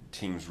 and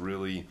teams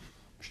really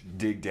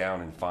dig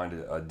down and find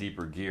a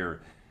deeper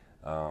gear,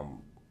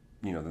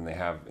 than they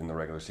have in the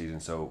regular season.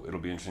 So it'll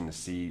be interesting to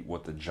see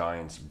what the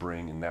Giants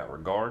bring in that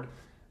regard.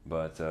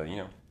 But,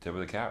 tip of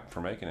the cap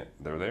for making it.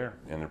 They're there,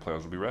 and their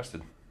players will be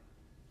rested.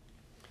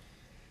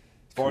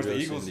 As far as the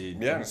Eagles,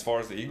 as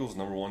far as the Eagles,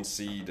 number 1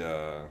 seed,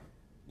 they're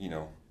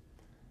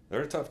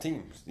a tough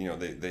team.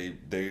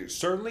 They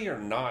certainly are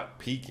not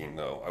peaking,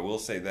 though. I will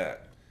say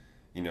that.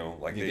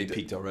 They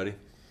peaked already.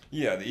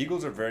 Yeah, the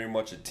Eagles are very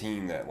much a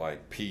team that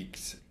like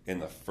peaked in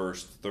the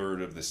first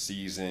third of the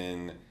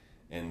season,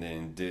 and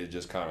then did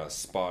just kind of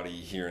spotty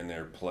here and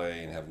there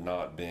play, and have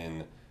not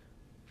been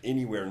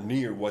anywhere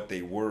near what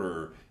they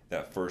were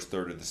that first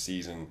third of the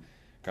season,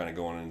 kind of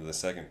going into the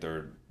second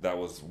third. That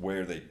was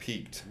where they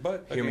peaked.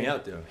 But Hear me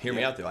out,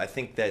 though. I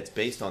think that's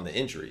based on the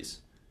injuries.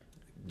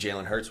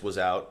 Jalen Hurts was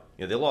out.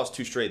 They lost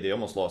 2 straight. They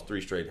almost lost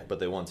 3 straight, but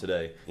they won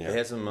today. Yeah. They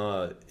had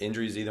some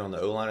injuries either on the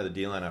O-line or the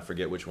D-line. I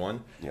forget which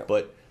one. Yeah.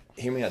 But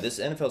hear me out. This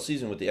NFL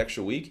season with the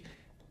extra week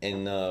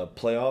and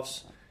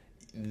playoffs,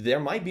 there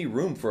might be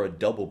room for a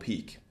double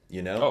peak.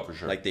 Oh, for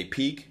sure. Like they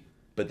peak,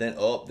 but then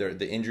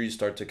the injuries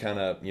start to kind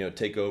of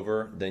take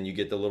over. Then you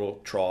get the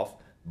little trough,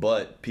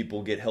 but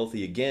people get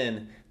healthy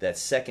again. That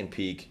second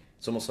peak,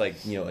 it's almost like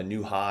a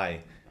new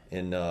high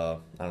in I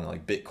don't know,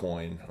 like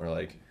Bitcoin or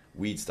like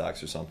weed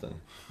stocks or something.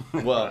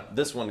 Well,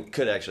 this one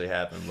could actually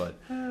happen, but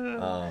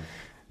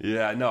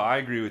yeah, no, I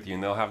agree with you.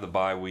 And they'll have the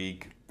bye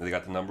week. They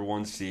got the number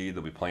 1 seed.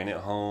 They'll be playing at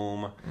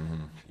home.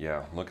 Mm-hmm.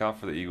 Yeah, look out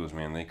for the Eagles,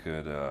 man. They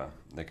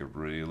could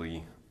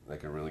really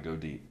go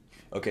deep.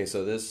 Okay,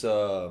 so this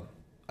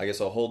I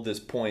guess I'll hold this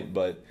point,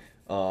 but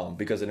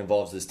because it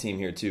involves this team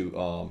here too.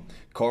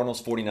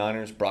 Cardinals,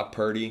 49ers, Brock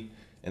Purdy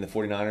and the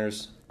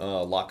 49ers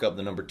lock up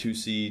the number 2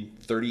 seed,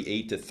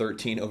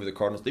 38-13 over the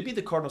Cardinals. They beat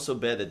the Cardinals so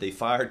bad that they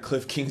fired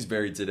Cliff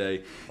Kingsbury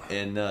today,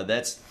 and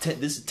this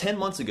is 10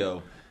 months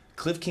ago.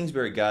 Cliff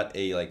Kingsbury got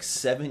a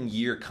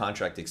 7-year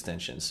contract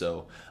extension.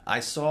 So I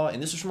saw,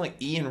 and this was from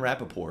Ian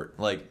Rappaport,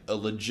 a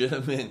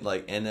legitimate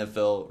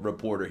NFL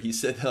reporter. He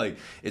said that,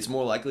 it's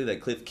more likely that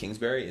Cliff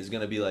Kingsbury is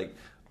going to be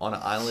on an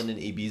island in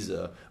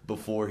Ibiza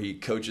before he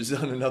coaches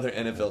on another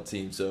NFL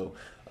team. So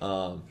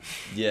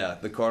yeah,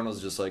 the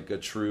Cardinals just a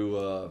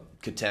true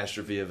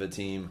catastrophe of a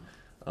team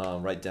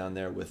right down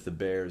there with the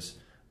Bears.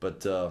 But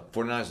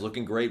 49ers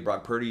looking great.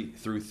 Brock Purdy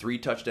threw 3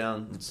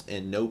 touchdowns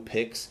and no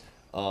picks.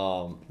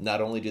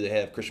 Not only do they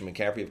have Christian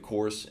McCaffrey, of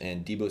course,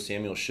 and Deebo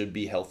Samuel should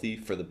be healthy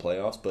for the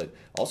playoffs, but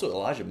also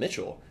Elijah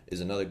Mitchell is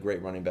another great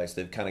running back.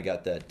 So they've kind of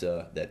got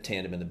that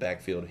tandem in the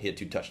backfield. He had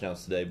 2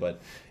 touchdowns today, but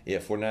yeah,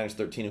 49ers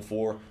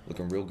 13-4,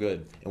 looking real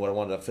good. And what I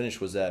wanted to finish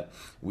was that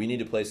we need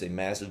to place a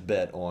massive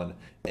bet on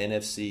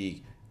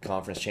NFC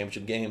Conference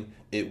Championship game.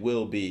 It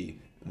will be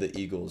the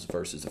Eagles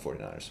versus the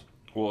 49ers.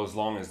 Well, as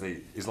long as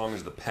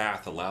the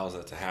path allows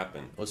that to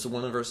happen. Well, it's a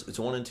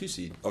 1 and 2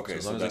 seed. Okay,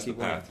 as so long as that's they the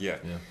keep path. winning.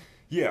 Yeah.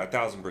 Yeah,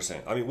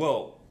 1,000%. I mean,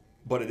 well,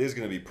 but it is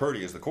going to be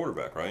Purdy as the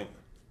quarterback, right?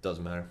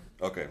 Doesn't matter.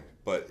 Okay,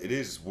 but it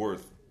is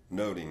worth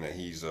noting that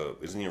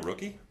isn't he a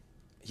rookie?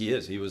 He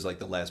is. He was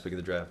the last pick of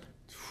the draft.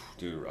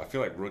 Dude, I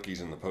feel like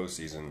rookies in the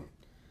postseason,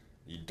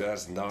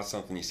 that's not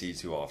something you see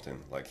too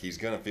often. He's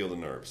going to feel the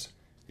nerves.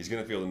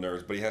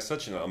 But he has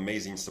such an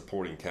amazing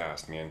supporting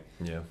cast, man.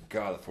 Yeah.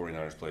 God, the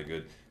 49ers play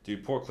good.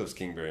 Dude, poor Cliff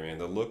Kingsbury, man.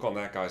 The look on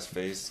that guy's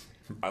face,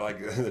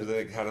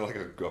 they had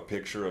a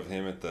picture of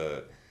him at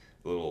the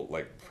little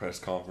press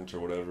conference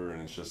or whatever,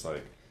 and it's just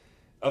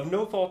of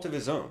no fault of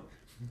his own.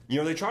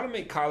 They try to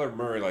make Kyler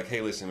Murray hey,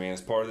 listen, man,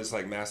 as part of this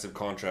massive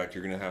contract,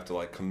 you're gonna have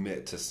to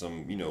commit to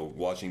some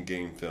watching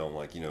game film,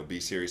 be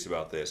serious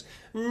about this.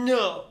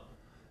 No,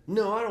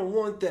 I don't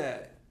want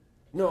that.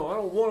 No, I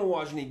don't want to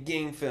watch any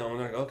game film.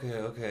 And they're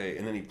okay.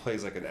 And then he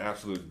plays an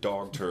absolute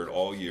dog turd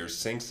all year,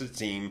 sinks the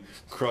team,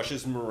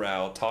 crushes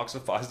morale,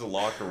 toxifies the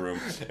locker room.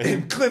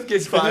 And Cliff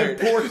gets fired.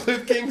 Poor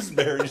Cliff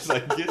Kingsbury just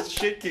gets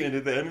shit canned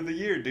at the end of the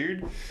year,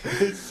 dude.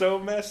 It's so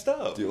messed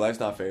up. Dude,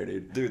 life's not fair,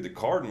 dude. Dude, the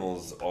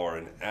Cardinals are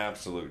an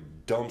absolute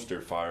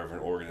dumpster fire of an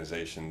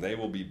organization. They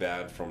will be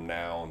bad from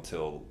now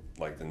until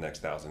the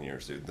next 1,000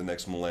 years, dude. The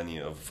next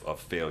millennia of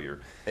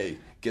failure. Hey,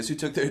 guess who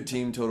took their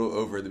team total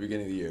over at the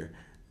beginning of the year?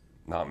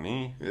 Not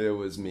me. It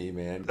was me,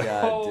 man.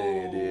 God dang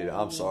it, dude.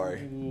 I'm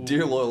sorry.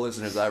 Dear loyal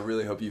listeners, I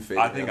really hope you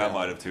faded. I think I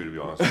might have too, to be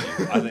honest with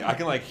you. I think I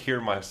can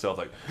hear myself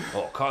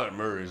Kyler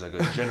Murray is a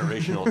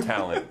generational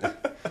talent.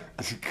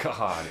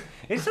 God.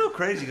 It's so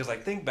crazy because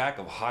think back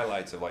of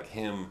highlights of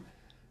him.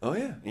 Oh,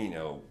 yeah.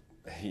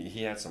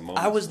 He had some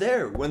moments. I was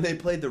there when they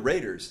played the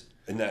Raiders.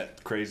 In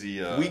that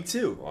crazy week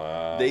 2.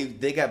 Wow.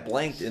 They got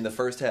blanked in the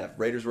first half.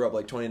 Raiders were up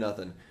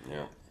 20-0.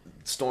 Yeah.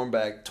 Storm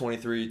back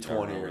 23-20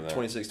 or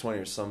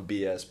 26-20 or some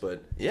BS,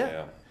 but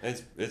yeah.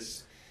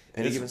 It's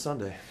any given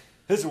Sunday.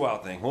 It's a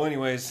wild thing. Well,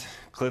 anyways,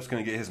 Cliff's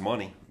gonna get his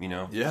money,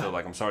 Yeah. So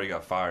I'm sorry you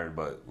got fired,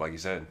 but like you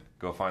said,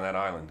 go find that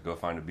island, go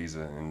find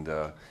Ibiza,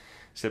 and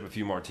sip a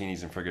few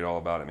martinis and forget all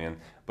about it, man.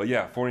 But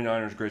yeah,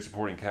 49ers, great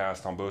supporting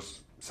cast on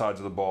both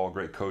sides of the ball,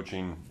 great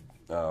coaching.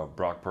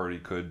 Brock Purdy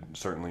could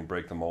certainly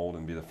break the mold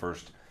and be the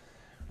first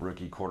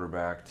rookie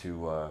quarterback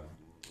to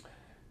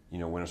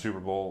win a Super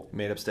Bowl.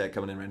 Made up stat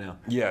coming in right now.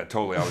 Yeah,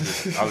 totally. I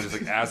was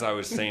just as I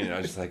was saying it, I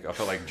was just I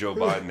felt like Joe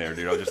Biden there,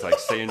 dude. I was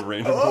just saying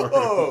random words.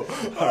 All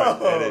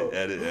right,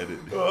 edit.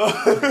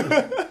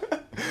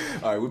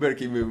 All right, we better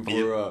keep moving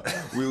before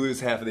we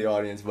lose half of the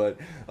audience. But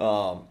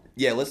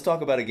yeah, let's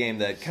talk about a game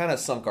that kind of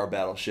sunk our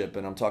battleship,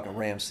 and I'm talking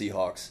Rams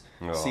Seahawks.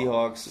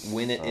 Seahawks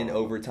win it in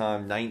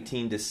overtime,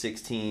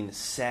 19-16.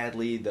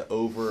 Sadly, the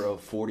over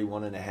of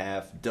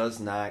 41.5 does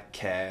not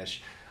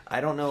cash.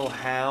 I don't know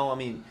how. I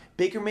mean,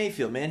 Baker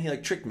Mayfield, man, he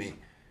tricked me.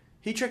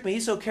 He tricked me.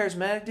 He's so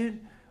charismatic,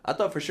 dude. I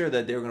thought for sure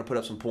that they were going to put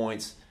up some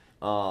points.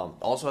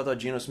 Also, I thought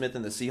Geno Smith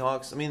and the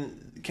Seahawks. I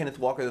mean, Kenneth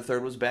Walker III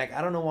was back.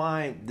 I don't know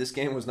why this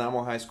game was not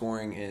more high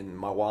scoring, and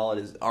my wallet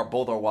is.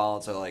 Both our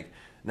wallets are like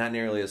not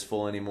nearly as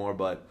full anymore.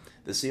 But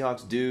the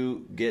Seahawks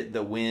do get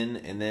the win,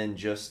 and then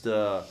just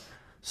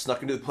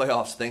snuck into the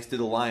playoffs thanks to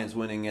the Lions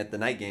winning at the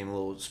night game. A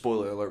little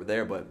spoiler alert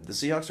there, but the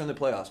Seahawks are in the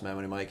playoffs,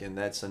 man, Mike, and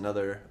that's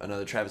another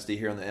travesty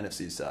here on the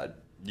NFC side.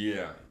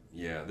 Yeah,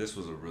 this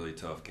was a really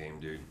tough game,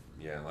 dude.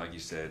 Yeah, like you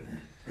said,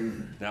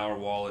 now our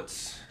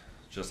wallets,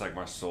 just like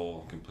my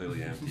soul,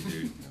 completely empty,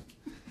 dude.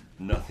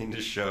 Nothing to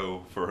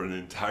show for an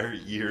entire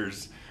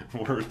year's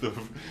worth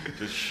of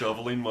just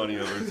shoveling money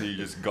over to you,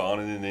 just gone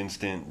in an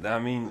instant. I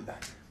mean,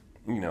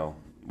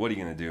 what are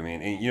you going to do,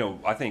 man? And,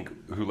 I think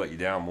who let you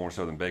down more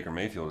so than Baker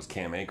Mayfield is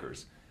Cam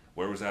Akers.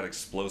 Where was that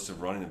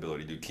explosive running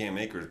ability, dude? Cam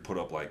Akers put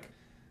up like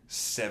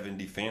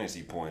 70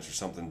 fantasy points or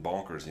something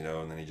bonkers,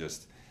 and then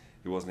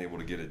he wasn't able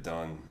to get it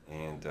done.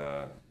 And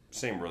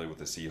same really with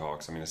the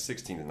Seahawks. I mean, a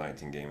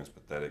 16-19 game is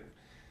pathetic.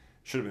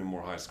 Should have been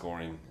more high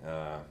scoring.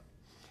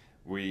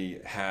 We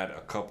had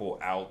a couple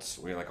outs.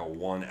 We had like a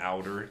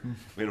one-outer.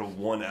 We had a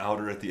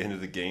one-outer at the end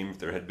of the game. If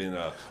there had been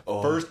a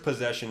first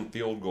possession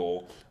field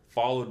goal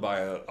followed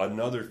by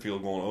another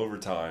field goal in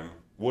overtime,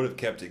 would have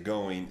kept it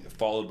going,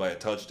 followed by a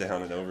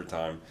touchdown in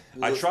overtime.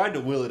 I tried to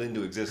will it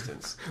into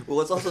existence. Well,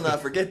 let's also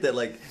not forget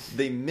that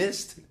they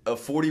missed a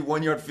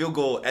 41-yard field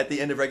goal at the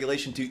end of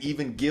regulation to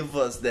even give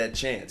us that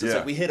chance. It's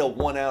like we hit a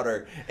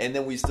one-outer, and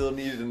then we still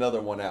needed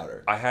another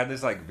one-outer. I had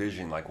this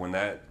vision, when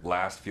that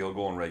last field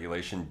goal in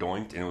regulation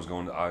doinked and it was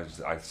going to,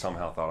 I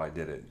somehow thought I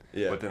did it.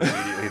 Yeah. But then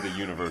immediately the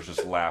universe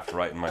just laughed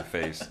right in my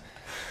face.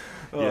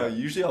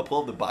 Usually I'll pull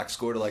up the box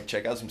score to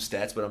check out some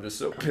stats, but I'm just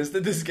so pissed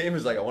that this game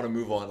is I want to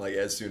move on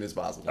as soon as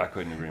possible. I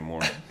couldn't agree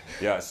more.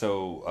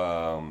 So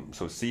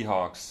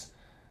Seahawks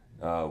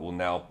will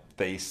now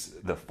face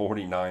the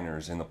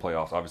 49ers in the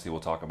playoffs. Obviously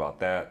we'll talk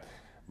about that,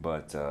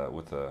 but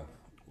with a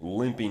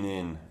limping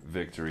in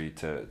victory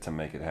to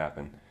make it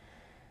happen.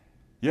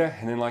 Yeah,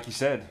 and then like you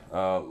said,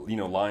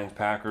 Lions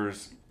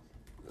Packers,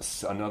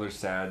 another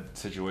sad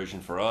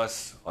situation for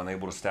us,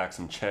 unable to stack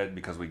some ched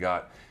because we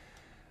got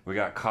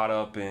caught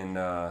up in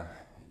the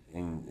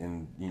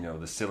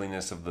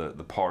silliness of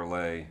the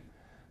parlay.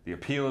 The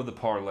appeal of the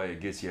parlay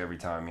gets you every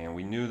time, man.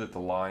 We knew that the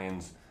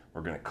Lions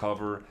were going to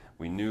cover.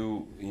 We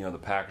knew, the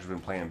Packers have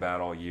been playing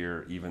bad all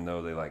year, even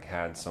though they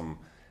had some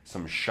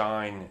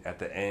shine at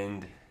the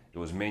end. It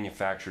was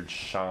manufactured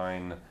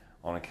shine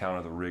on account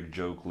of the rigged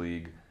joke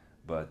league,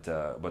 but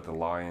the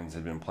Lions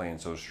had been playing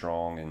so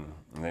strong and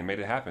they made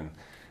it happen.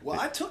 Well,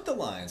 I took the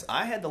Lions.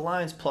 I had the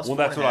Lions plus. Well,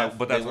 that's what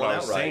I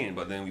was saying.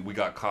 But then we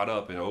got caught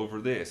up in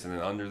over this and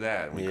then under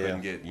that, and we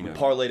couldn't get. We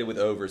parlayed it with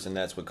overs, and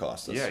that's what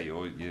cost us. Yeah,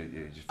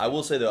 I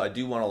will say though, I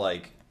do want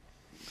to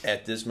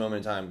at this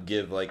moment in time,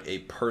 give a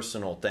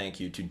personal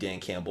thank you to Dan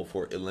Campbell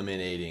for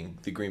eliminating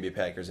the Green Bay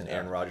Packers and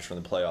Aaron Rodgers from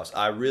the playoffs.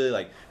 I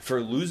really for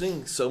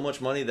losing so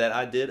much money that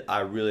I did. I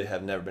really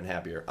have never been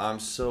happier. I'm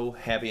so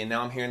happy, and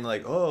now I'm hearing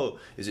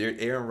is it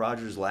Aaron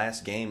Rodgers'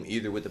 last game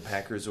either with the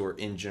Packers or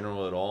in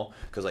general at all?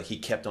 Because he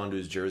kept onto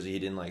his jersey, he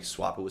didn't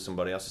swap it with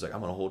somebody else. He's I'm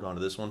gonna hold on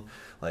to this one.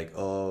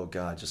 Oh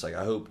God, just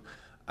I hope.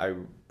 I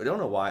don't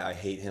know why I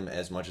hate him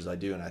as much as I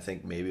do, and I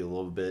think maybe a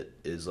little bit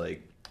is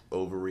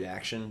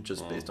overreaction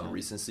just based on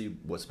recency,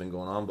 what's been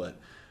going on, but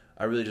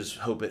I really just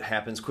hope it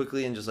happens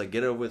quickly and just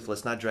get it over with.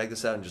 Let's not drag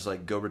this out and just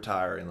go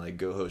retire and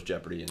go host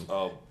Jeopardy and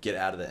get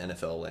out of the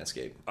NFL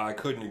landscape. I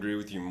couldn't agree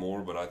with you more,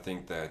 but I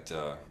think that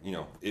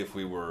if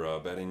we were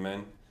betting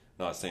men,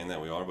 not saying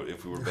that we are, but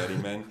if we were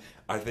betting men,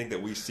 I think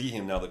that we see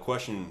him now. The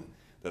question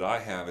that I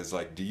have is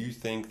do you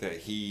think that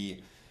he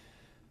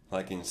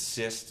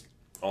insists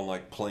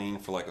on playing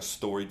for a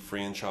storied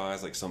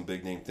franchise, some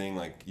big name thing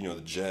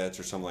the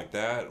Jets or something like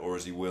that, or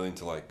is he willing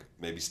to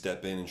maybe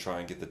step in and try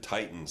and get the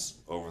Titans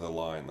over the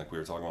line we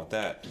were talking about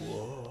that?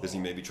 Whoa. Does he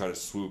maybe try to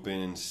swoop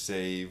in and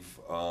save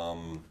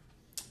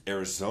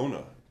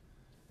Arizona,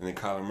 and then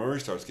Kyler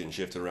Murray starts getting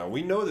shifted around?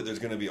 We know that there's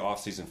going to be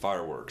off-season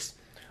fireworks.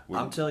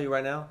 I'm telling you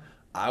right now,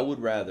 I would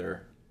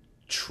rather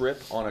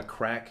trip on a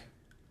crack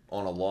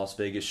on a Las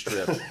Vegas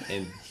strip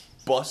and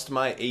bust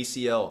my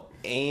ACL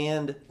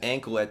and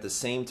ankle at the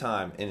same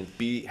time and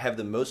have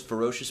the most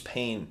ferocious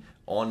pain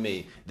on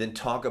me than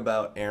talk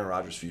about Aaron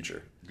Rodgers'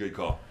 future. Good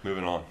call.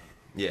 Moving on.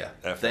 Yeah.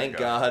 Thank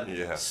God.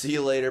 Yeah. See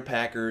you later,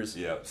 Packers.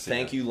 Yeah.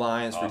 Thank you,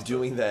 Lions, for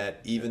doing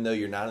that. Even though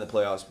you're not in the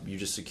playoffs, you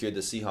just secured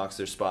the Seahawks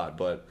their spot.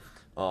 But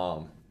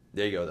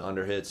there you go. The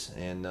under hits,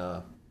 and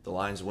the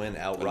Lions win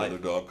outright.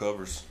 Another dog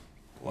covers.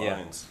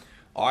 Lions. Yeah.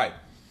 All right.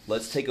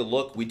 Let's take a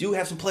look. We do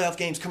have some playoff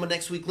games coming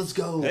next week. Let's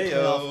go. Hey-o.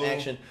 Playoff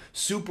action.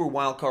 Super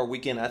wild card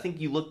weekend. I think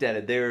you looked at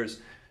it.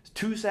 There's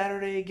 2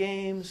 Saturday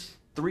games,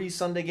 3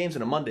 Sunday games,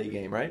 and a Monday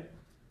game, right?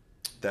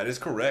 That is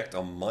correct.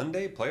 A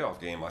Monday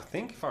playoff game. I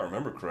think, if I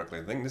remember correctly,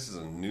 I think this is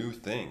a new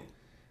thing.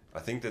 I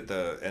think that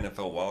the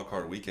NFL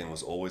wildcard weekend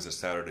was always a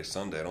Saturday,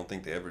 Sunday. I don't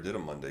think they ever did a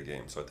Monday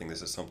game, so I think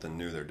this is something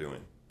new they're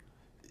doing.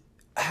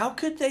 How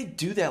could they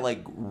do that?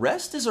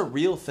 Rest is a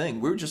real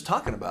thing. We were just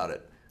talking about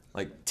it.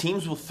 Like,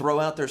 teams will throw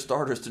out their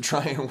starters to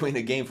try and win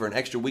a game for an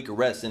extra week of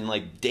rest, and,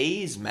 like,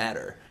 days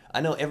matter.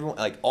 I know everyone,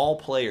 like, all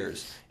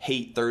players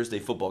hate Thursday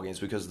football games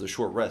because of the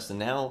short rest, and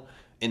now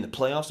in the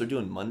playoffs they're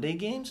doing Monday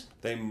games?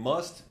 They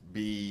must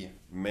be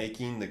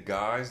making the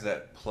guys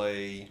that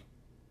play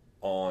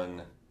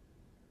on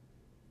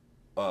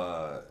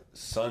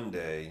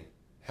Sunday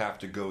have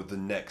to go the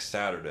next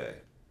Saturday.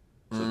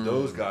 So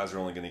those guys are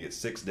only going to get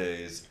 6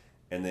 days,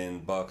 and then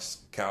Bucks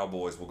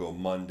Cowboys will go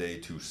Monday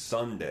to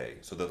Sunday,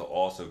 so they'll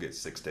also get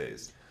 6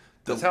 days.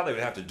 That's how they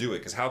would have to do it.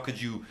 Because how could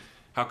you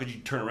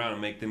turn around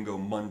and make them go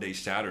Monday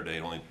Saturday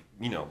and only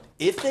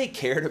if they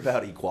cared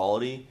about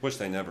equality, which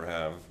they never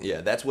have.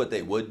 Yeah, that's what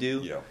they would do.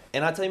 Yeah.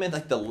 And I tell you, man,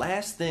 like the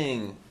last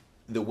thing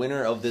the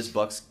winner of this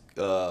Bucks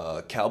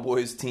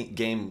Cowboys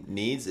game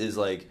needs is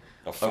like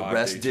a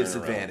rest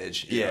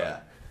disadvantage. Yeah.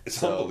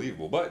 It's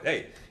unbelievable. But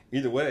hey,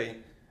 either way,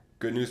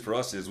 good news for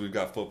us is we've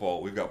got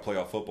football. We've got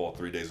playoff football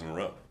 3 days in a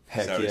row.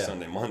 Heck Saturday, yeah.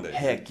 Sunday, Monday.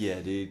 Heck yeah,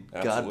 dude.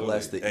 Absolutely. God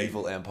bless the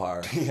evil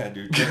empire. Yeah,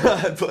 dude.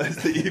 God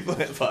bless the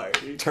evil empire.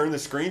 Dude. Turn the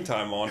screen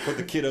time on, put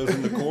the kiddos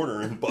in the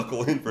corner, and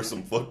buckle in for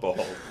some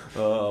football.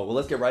 Well,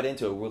 let's get right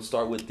into it. We'll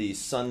start with the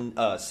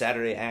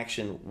Saturday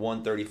action,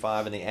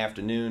 1:35 in the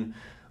afternoon,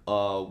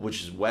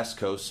 which is West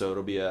Coast, so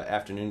it'll be an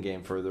afternoon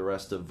game for the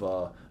rest of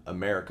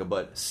America.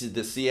 But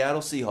the Seattle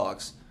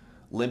Seahawks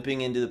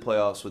limping into the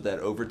playoffs with that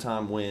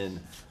overtime win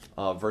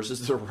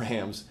versus the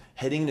Rams,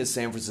 heading into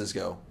San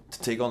Francisco to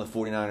take on the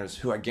 49ers,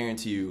 who I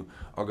guarantee you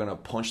are going to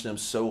punch them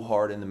so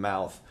hard in the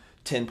mouth.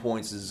 10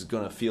 points is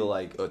going to feel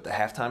like the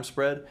halftime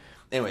spread.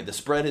 Anyway, the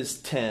spread is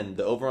 10.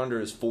 The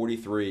over-under is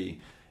 43.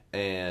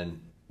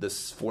 And the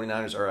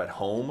 49ers are at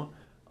home.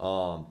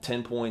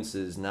 10 points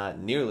is not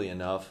nearly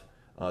enough.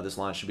 This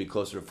line should be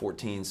closer to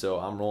 14. So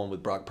I'm rolling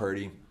with Brock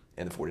Purdy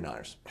and the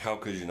 49ers. How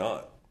could you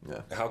not? Yeah.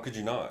 How could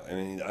you not? I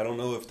mean, I don't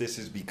know if this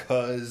is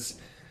because,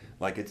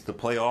 like, it's the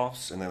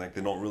playoffs and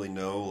they don't really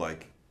know,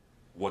 like,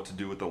 what to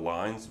do with the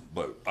lines,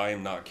 but I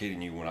am not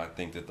kidding you when I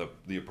think that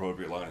the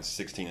appropriate line is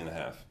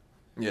 16.5.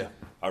 Yeah.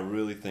 I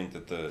really think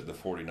that the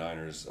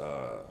 49ers,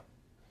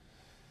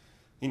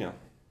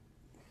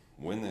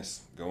 win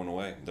this going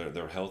away.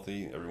 They're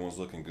healthy. Everyone's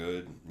looking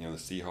good. The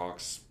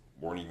Seahawks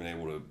weren't even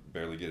able to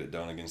barely get it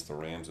done against the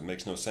Rams. It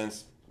makes no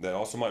sense. That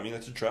also might mean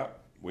it's a trap.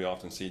 We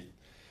often see,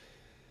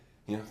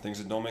 things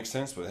that don't make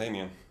sense, but hey,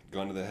 man,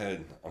 gun to the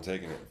head. I'm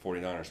taking it.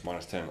 49ers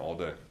 -10 all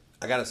day.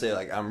 I got to say,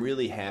 like, I'm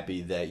really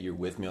happy that you're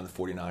with me on the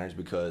 49ers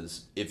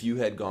because if you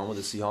had gone with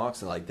the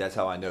Seahawks, and, like, that's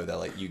how I know that,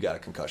 like, you got a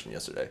concussion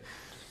yesterday.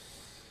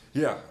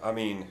 Yeah, I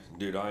mean,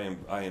 dude, I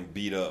am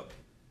beat up.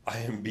 I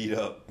am beat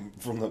up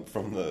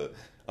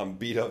I'm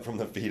beat up from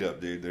the feet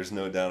up, dude. There's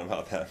no doubt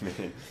about that,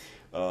 man.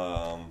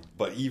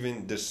 But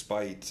even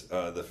despite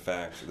the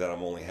fact that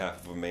I'm only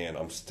half of a man,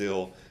 I'm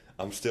still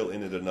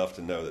in it enough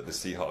to know that the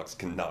Seahawks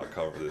cannot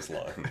cover this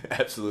line.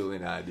 Absolutely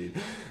not, dude.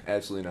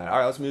 Absolutely not. All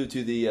right, let's move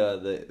to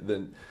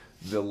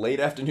the late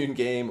afternoon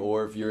game,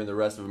 or if you're in the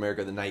rest of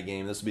America, the night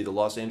game. This will be the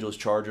Los Angeles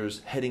Chargers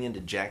heading into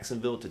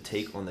Jacksonville to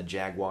take on the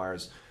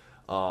Jaguars.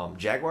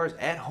 Jaguars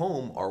at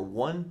home are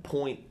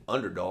 1-point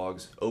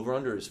underdogs.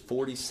 Over-under is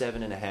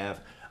 47.5.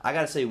 I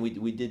got to say,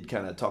 we did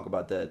kind of talk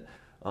about that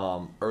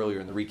earlier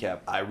in the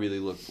recap. I really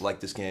like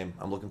this game.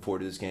 I'm looking forward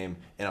to this game,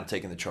 and I'm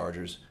taking the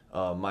Chargers.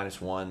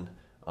 -1.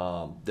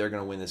 They're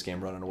going to win this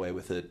game running away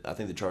with it. I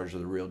think the Chargers are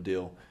the real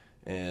deal.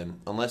 And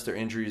unless their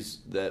injuries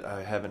that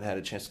I haven't had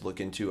a chance to look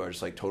into are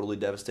just like totally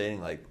devastating,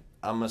 like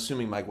I'm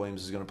assuming Mike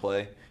Williams is going to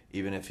play,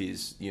 even if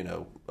he's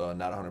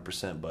not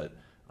 100%. But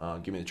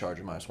give me the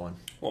Charger -1.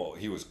 Well,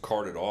 he was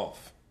carted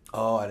off.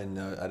 Oh, I didn't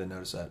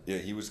notice that. Yeah,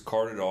 he was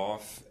carted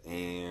off,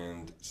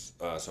 and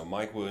so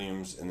Mike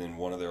Williams and then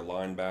one of their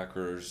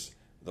linebackers.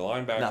 The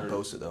linebacker, not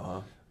Bosa though,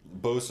 huh?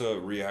 Bosa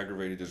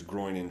re-aggravated his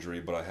groin injury,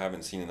 but I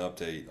haven't seen an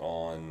update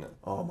on.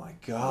 Oh my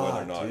God,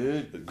 whether or not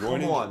dude!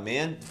 Come on,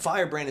 man!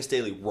 Fire Brandon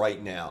Staley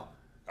right now.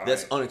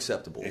 That's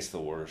unacceptable. It's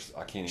the worst.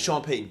 I can't even.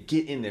 Sean Payton,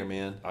 get in there,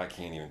 man. I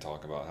can't even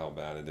talk about how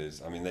bad it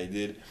is. I mean, they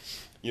did.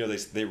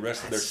 They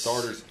rested their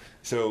starters.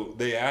 So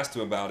they asked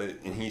him about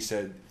it, and he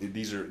said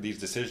these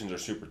decisions are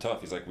super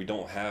tough. He's like, you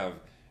don't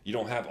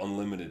have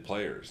unlimited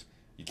players.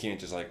 You can't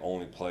just like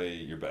only play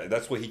your best.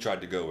 That's what he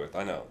tried to go with.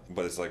 I know,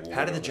 but it's like, well,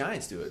 how did the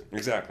Giants do it?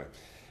 Exactly.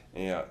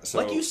 Yeah. So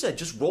like you said,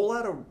 just roll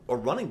out a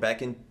running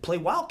back and play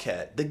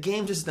Wildcat. The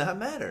game does not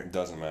matter. It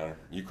doesn't matter.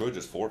 You could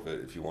just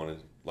forfeit if you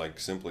wanted, like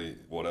simply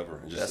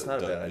whatever. That's not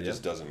a bad idea. It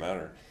just doesn't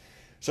matter.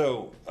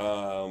 So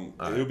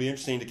it'll be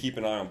interesting to keep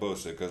an eye on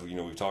Bosa because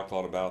we've talked a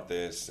lot about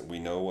this. We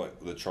know what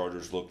the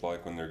Chargers looked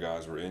like when their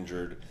guys were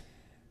injured.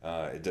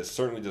 It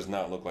certainly does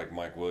not look like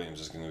Mike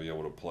Williams is going to be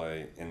able to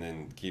play. And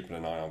then keeping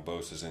an eye on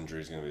Bosa's injury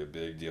is going to be a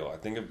big deal. I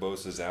think if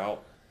Bosa's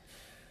out,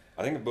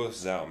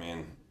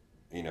 man.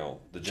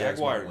 The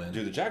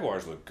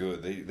Jaguars look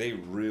good. They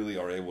really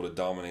are able to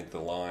dominate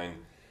the line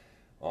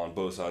on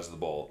both sides of the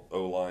ball.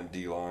 O-line,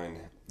 D-line.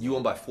 You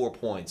won by 4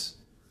 points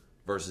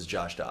versus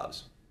Josh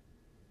Dobbs.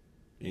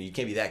 You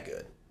can't be that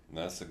good.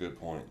 That's a good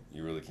point.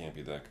 You really can't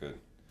be that good.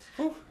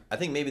 I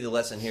think maybe the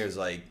lesson here is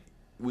like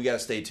we got to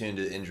stay tuned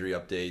to injury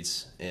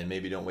updates, and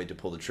maybe don't wait to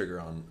pull the trigger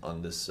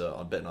on this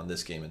on betting on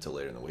this game until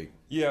later in the week.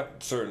 Yeah,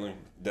 certainly,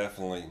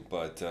 definitely.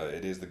 But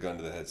it is the gun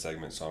to the head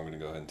segment, so I'm going to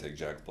go ahead and take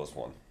Jags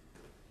 +1.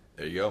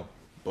 There you go.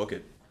 Book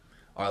it.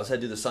 All right, let's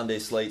head to the Sunday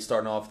slate.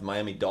 Starting off with the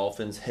Miami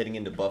Dolphins heading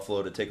into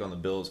Buffalo to take on the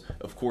Bills.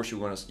 Of course, you're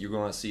going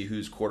to see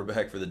who's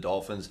quarterback for the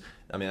Dolphins.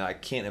 I mean, I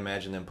can't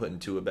imagine them putting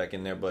Tua back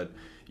in there, but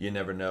you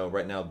never know.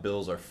 Right now,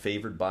 Bills are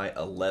favored by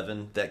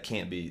 11. That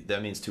can't be.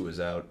 That means Tua's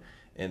out.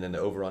 And then the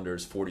over/under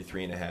is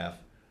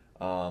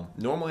 43.5.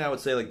 Normally, I would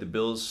say like the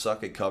Bills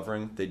suck at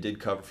covering. They did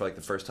cover for like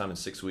the first time in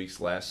 6 weeks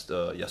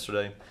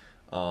yesterday.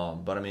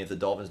 But I mean, if the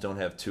Dolphins don't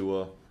have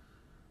Tua,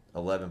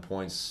 11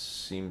 points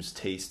seems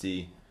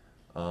tasty.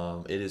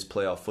 It is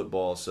playoff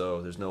football,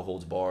 so there's no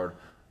holds barred.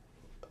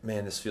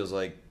 Man, this feels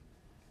like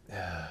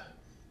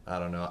I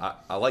don't know.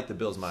 I like the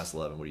Bills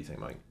 -11. What do you think,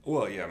 Mike?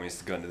 Well, yeah, I mean, it's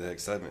the gun to the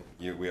head segment.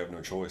 We have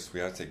no choice.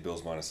 We have to take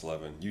Bills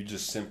 -11. You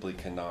just simply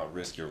cannot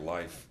risk your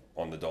life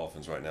on the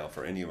Dolphins right now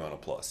for any amount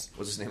of plus.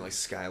 What's his name, like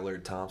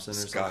Skylar Thompson or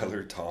something?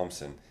 Skylar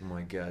Thompson. Oh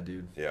my god,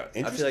 dude. Yeah,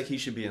 I feel like he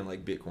should be in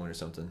like Bitcoin or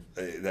something.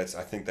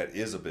 I think that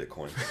is a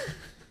Bitcoin.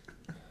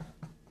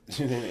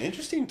 An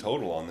interesting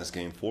total on this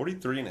game.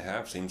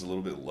 43.5 seems a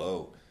little bit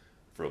low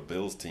for a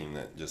Bills team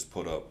that just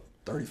put up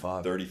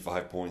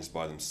 35 points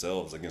by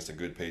themselves against a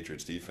good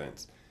Patriots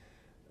defense.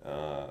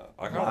 I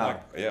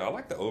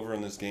like the over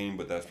in this game,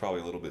 but that's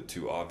probably a little bit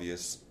too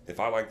obvious. If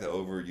I like the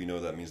over,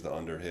 that means the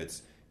under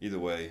hits. Either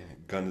way,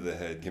 gun to the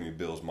head, give me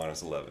Bills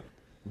 -11.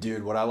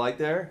 Dude, what I like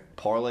there,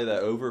 parlay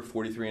that over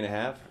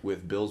 43.5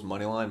 with Bills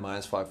money line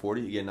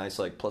 -540. You get a nice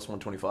like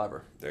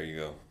 +125er. There you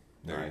go.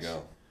 There you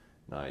go.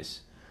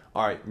 Nice.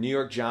 All right, New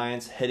York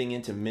Giants heading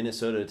into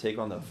Minnesota to take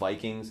on the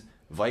Vikings.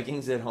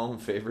 Vikings at home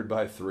favored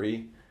by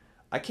 3.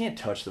 I can't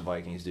touch the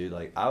Vikings, dude.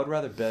 Like, I would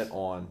rather bet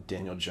on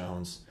Daniel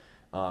Jones.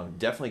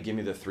 Definitely give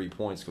me the 3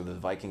 points. If the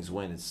Vikings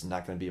win, it's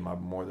not going to be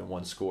more than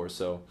one score.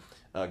 So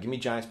give me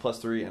Giants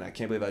 +3, and I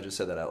can't believe I just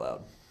said that out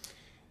loud.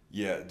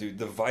 Yeah, dude,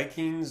 the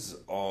Vikings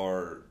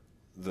are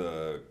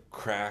the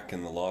crack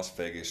in the Las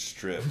Vegas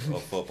Strip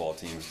of football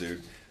teams,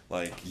 dude.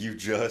 Like, you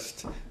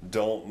just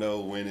don't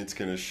know when it's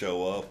going to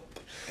show up,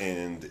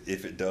 and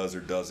if it does or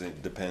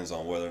doesn't depends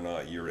on whether or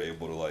not you're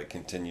able to, like,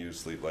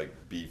 continuously,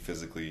 like, be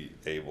physically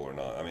able or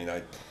not. I mean,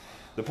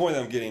 the point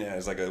that I'm getting at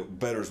is, like, a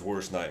bettor's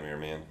worst nightmare,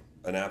 man.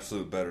 An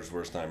absolute bettor's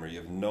worst nightmare.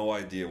 You have no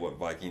idea what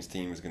Vikings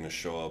team is going to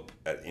show up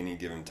at any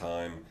given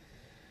time.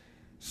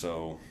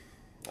 So,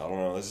 I don't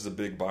know. This is a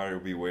big buyer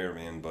beware,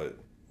 man, but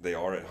they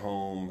are at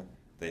home.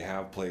 They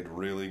have played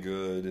really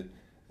good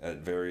at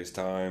various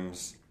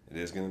times. It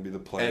is going to be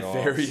the playoffs.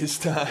 At various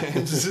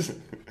times.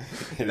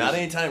 Not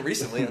any time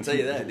recently, I'll tell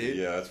you that, dude.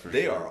 Yeah, that's for sure.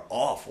 They are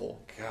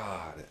awful.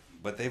 God.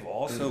 But they've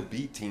also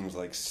beat teams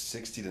like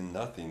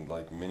 60-0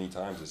 like many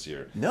times this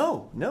year.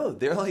 No.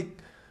 They're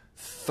like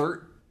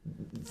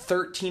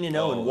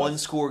 13-0 in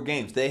one-score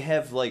games. They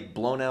have like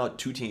blown out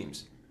 2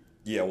 teams.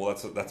 Yeah, well,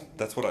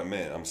 that's what I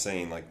meant. I'm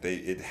saying like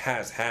it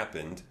has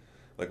happened.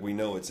 Like, we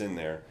know it's in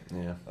there.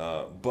 Yeah.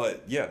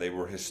 But, yeah, they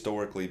were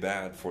historically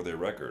bad for their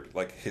record.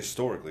 Like,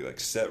 historically. Like,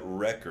 set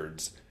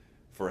records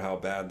for how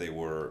bad they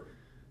were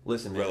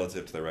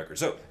relative to their record.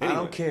 So, anyway. I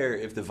don't care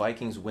if the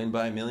Vikings win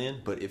by 1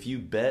 million, but if you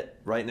bet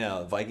right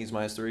now, Vikings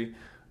 -3,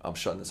 I'm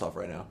shutting this off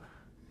right now.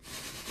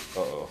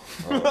 Uh-oh.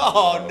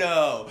 Oh,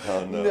 no.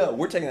 Oh, no. No,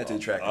 we're taking that to the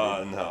track.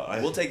 No.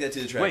 We'll take that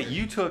to the track. Wait,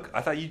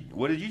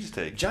 what did you just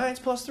take? Giants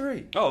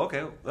 +3. Oh,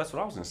 okay. That's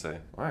what I was going to say.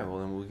 All right, well,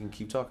 then we can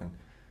keep talking.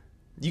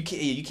 You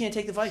can't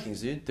take the Vikings,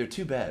 dude. They're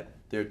too bad.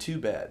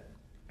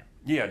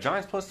 Yeah,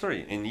 Giants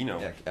 +3. And,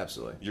 Yeah,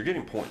 absolutely. You're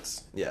getting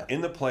points. Yeah. In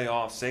the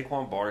playoffs,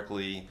 Saquon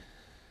Barkley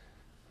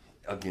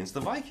against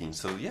the Vikings.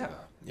 So, yeah.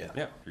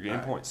 Yeah. You're getting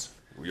points.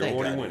 You're Thank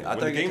already God, winning. I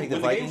thought When you were gonna take the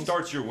the game Vikings.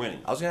 starts, you're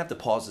winning. I was going to have to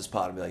pause this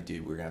pod and be like,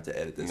 dude, we're going to have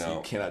to edit this. No.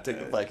 You cannot take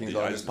the Vikings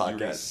on this podcast. You're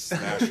gonna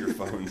smash your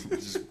phone.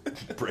 Just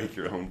break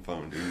your own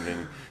phone, dude, and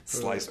then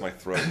slice my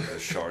throat with the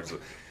shards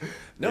of...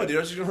 No, dude, I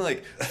was just going to,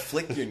 like,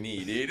 flick your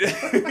knee, dude.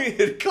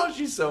 It costs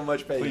you so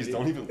much pain. Please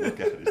don't even look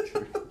at it,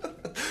 dude.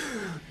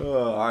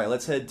 All right,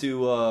 let's head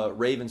to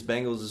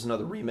Ravens-Bengals. This is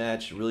another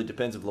rematch. It really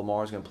depends if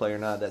Lamar's going to play or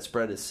not. That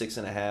spread is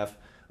 6.5.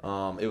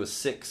 It was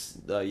 6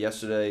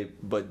 yesterday,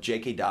 but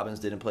J.K. Dobbins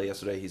didn't play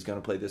yesterday. He's going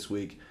to play this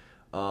week.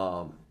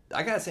 I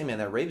gotta say, man,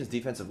 that Ravens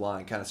defensive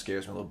line kind of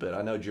scares me a little bit.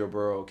 I know Joe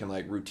Burrow can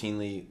like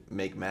routinely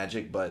make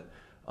magic, but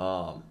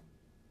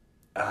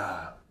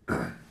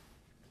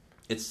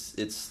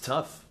it's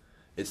tough.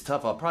 It's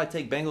tough. I'll probably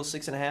take Bengals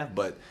 6.5,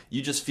 but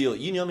you just feel,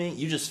 you know what I mean?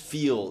 You just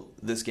feel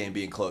this game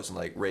being close and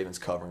like Ravens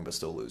covering but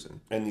still losing.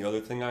 And the other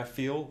thing I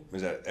feel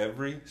is that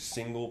every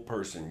single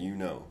person you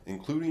know,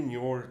 including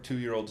your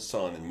 2-year-old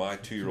son and my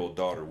 2-year-old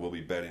daughter, will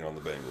be betting on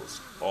the Bengals.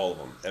 All of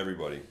them.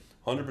 Everybody.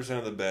 100%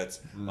 of the bets,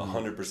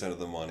 100% of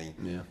the money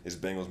is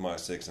Bengals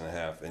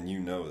 -6.5, and you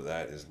know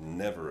that is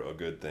never a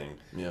good thing.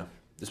 Yeah.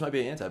 This might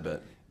be an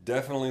anti-bet.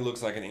 Definitely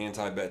looks like an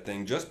anti-bet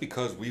thing, just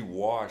because we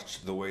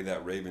watched the way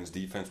that Ravens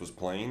defense was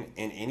playing,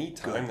 and any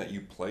time that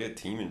you play a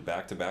team in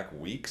back-to-back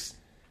weeks,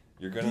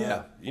 you're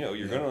gonna,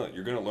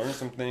 you're gonna learn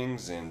some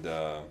things, and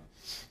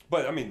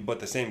But I mean, but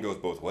the same goes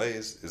both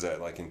ways. Is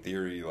that like in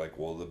theory, like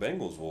well, the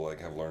Bengals will like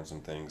have learned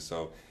some things.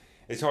 So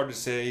it's hard to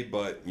say.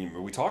 But you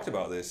know, we talked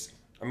about this.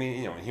 I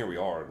mean, you know, and here we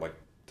are, like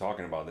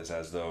talking about this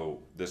as though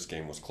this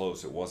game was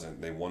close. It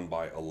wasn't. They won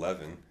by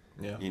 11.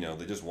 Yeah. You know,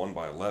 they just won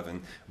by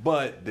 11.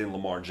 But then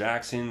Lamar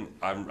Jackson,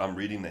 I'm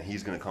reading that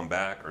he's going to come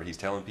back, or he's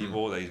telling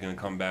people that he's going to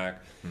come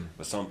back.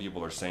 But some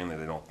people are saying that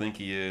they don't think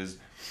he is,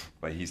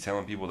 but he's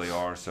telling people they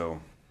are.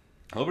 So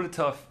a little bit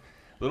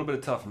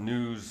of tough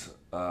news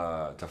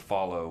to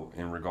follow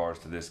in regards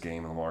to this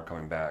game and Lamar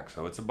coming back.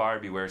 So it's a buyer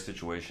beware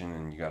situation,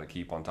 and you got to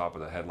keep on top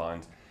of the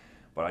headlines.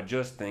 But I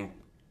just think,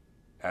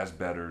 as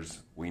bettors,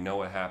 we know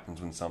what happens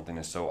when something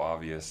is so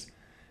obvious,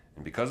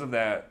 and because of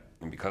that,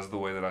 and because of the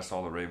way that I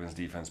saw the Ravens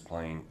defense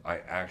playing, I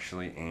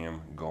actually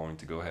am going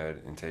to go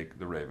ahead and take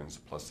the Ravens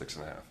plus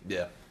 6.5.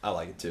 Yeah, I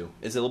like it too.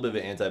 It's a little bit of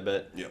an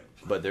anti-bet. Yep.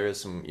 But there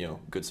is some,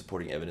 good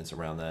supporting evidence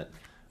around that.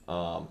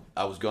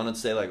 I was going to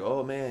say like,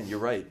 oh man, you're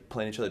right.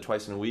 Playing each other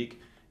twice in a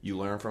week, you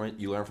learn from it.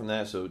 You learn from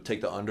that. So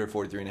take the under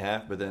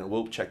 43.5. But then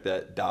we'll check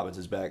that Dobbins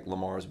is back,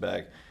 Lamar is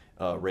back.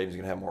 Ravens are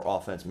gonna have more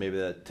offense. Maybe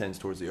that tends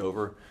towards the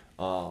over.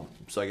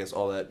 So I guess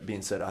all that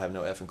being said, I have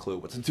no effing clue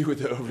what to do with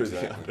the over or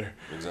the under.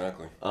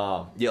 Exactly.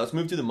 Let's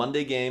move to the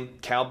Monday game.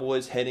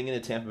 Cowboys heading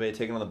into Tampa Bay,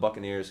 taking on the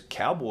Buccaneers.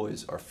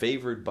 Cowboys are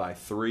favored by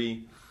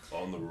 3.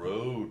 On the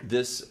road.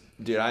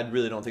 Dude, I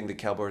really don't think the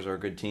Cowboys are a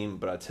good team,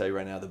 but I tell you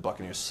right now, the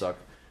Buccaneers suck.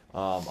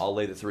 I'll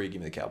lay the 3.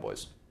 Give me the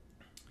Cowboys.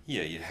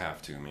 Yeah, you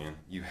have to, man.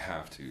 You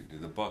have to.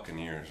 Dude, the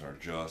Buccaneers are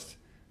just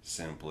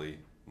simply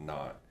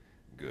not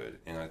good.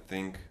 And I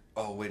think,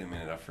 oh, wait a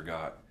minute, I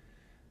forgot.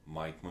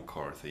 Mike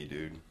McCarthy,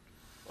 dude.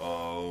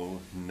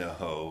 Oh,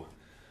 no.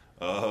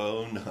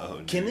 Oh, no,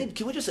 dude.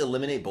 Can we just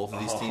eliminate both of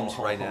these teams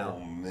right now?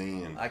 Oh,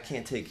 man. I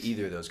can't take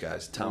either of those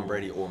guys, Tom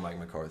Brady or Mike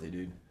McCarthy,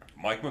 dude.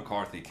 Mike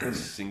McCarthy can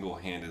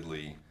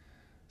single-handedly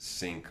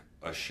sink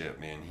a ship,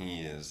 man.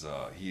 He is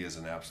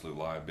an absolute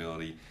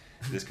liability.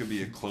 This could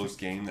be a close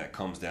game that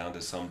comes down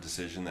to some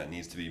decision that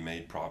needs to be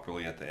made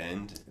properly at the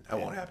end. That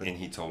won't happen. And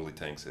he totally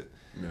tanks it.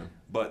 Yeah.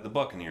 But the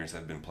Buccaneers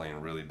have been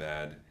playing really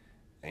bad.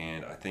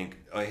 And I think,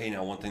 hey,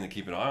 now one thing to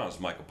keep an eye on is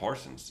Michael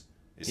Parsons.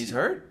 He's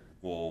hurt?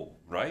 Well,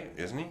 right?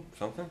 Isn't he?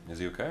 Something? Is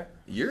he okay?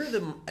 You're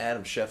the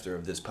Adam Schefter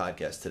of this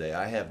podcast today.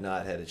 I have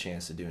not had a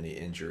chance to do any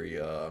injury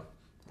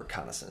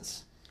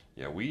reconnaissance.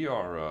 Yeah, we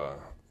are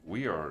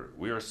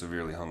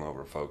severely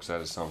hungover, folks. That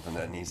is something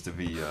that needs to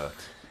be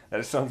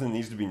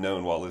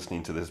known while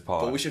listening to this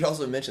pod. But we should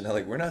also mention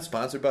that we're not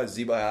sponsored by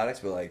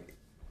Z-Biotics, but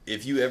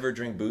if you ever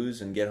drink booze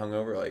and get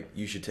hungover,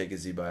 you should take a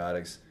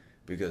Z-Biotics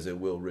because it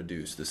will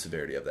reduce the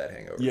severity of that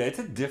hangover. Yeah, it's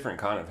a different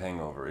kind of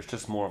hangover. It's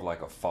just more of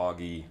like a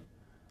foggy,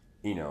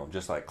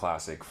 just like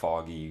classic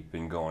foggy,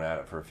 been going at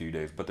it for a few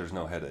days, but there's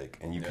no headache,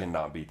 and you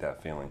cannot beat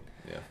that feeling.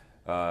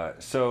 Yeah.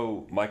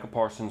 So Michael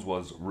Parsons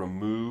was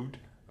removed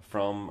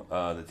from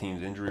the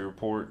team's injury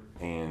report,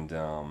 and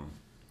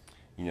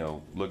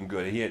looking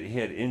good. He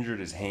had injured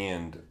his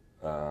hand,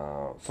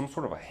 some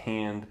sort of a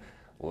hand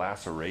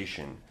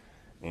laceration,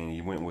 and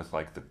he went with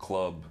the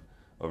club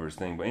over his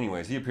thing. But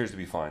anyways, he appears to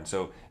be fine.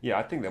 So yeah,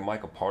 I think that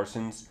Michael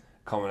Parsons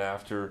coming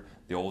after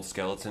the old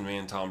skeleton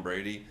man, Tom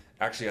Brady.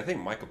 Actually, I think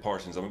Micah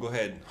Parsons, I'm going to go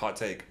ahead, hot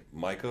take,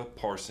 Micah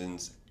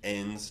Parsons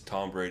ends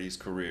Tom Brady's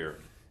career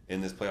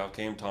in this playoff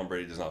game. Tom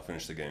Brady does not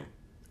finish the game.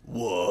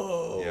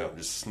 Whoa. Yeah,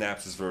 just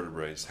snaps his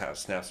vertebrae,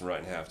 snaps him right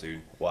in half,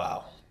 dude.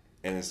 Wow.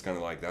 And it's kind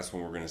of that's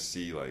when we're going to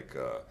see,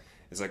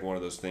 it's like one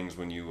of those things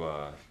when you,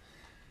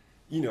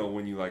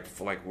 when you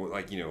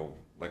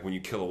when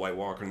you kill a White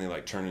Walker and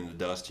they turn into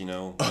dust,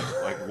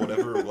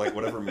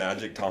 whatever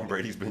magic Tom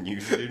Brady's been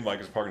using, dude.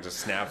 Michael Parsons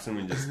just snaps him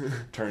and just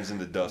turns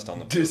into dust on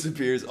the field.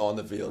 Disappears on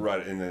the field.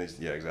 Right, and then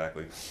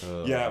exactly.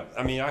 Yeah,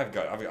 I mean,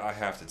 I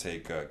have to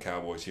take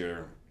Cowboys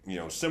here.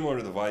 Similar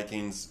to the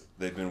Vikings,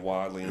 they've been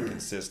wildly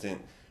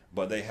inconsistent,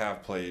 but they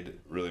have played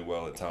really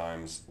well at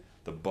times.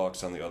 The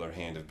Bucs, on the other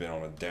hand, have been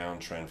on a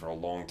downtrend for a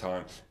long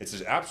time. It's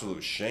an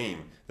absolute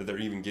shame that they're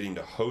even getting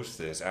to host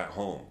this at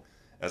home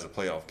as a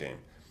playoff game.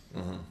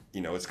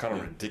 Mm-hmm. It's kind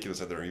of ridiculous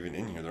that they're even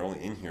in here. They're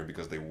only in here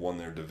because they won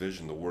their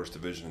division, the worst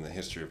division in the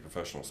history of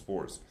professional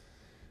sports.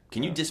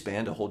 Can you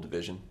disband a whole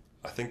division?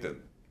 I think that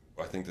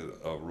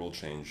a rule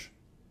change,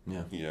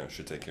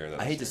 should take care of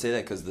that. I hate to say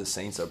that because the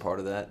Saints are part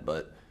of that,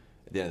 but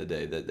at the end of the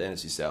day, the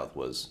NFC South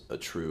was a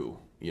true,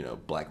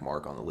 black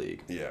mark on the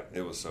league. Yeah,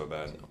 it was so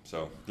bad.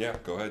 So yeah,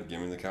 go ahead,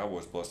 give me the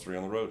Cowboys +3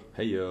 on the road.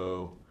 Hey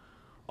yo.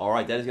 All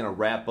right, that is going to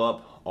wrap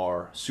up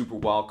our Super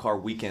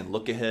Wildcard Weekend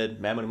look ahead.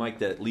 Mad Money Mike,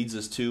 that leads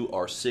us to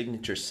our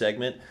signature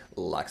segment,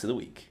 Locks of the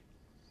Week.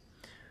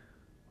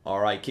 All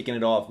right, kicking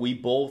it off, we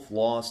both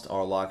lost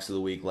our Locks of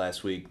the Week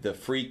last week. The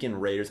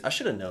freaking Raiders, I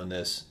should have known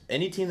this.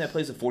 Any team that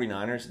plays the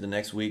 49ers, the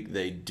next week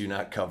they do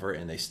not cover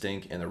and they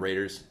stink, and the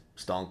Raiders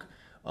stunk.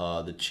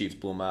 The Chiefs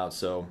blew them out,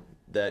 so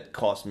that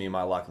cost me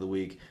my Lock of the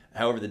Week.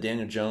 However, the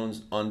Daniel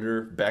Jones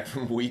under back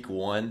from week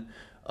 1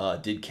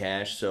 did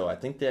cash, so I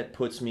think that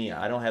puts me,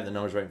 I don't have the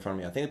numbers right in front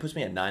of me, I think it puts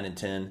me at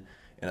 9-10,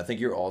 and I think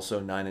you're also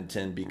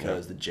 9-10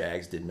 because the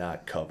Jags did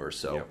not cover.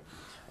 So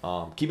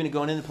Keeping it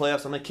going in the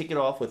playoffs, I'm going to kick it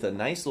off with a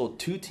nice little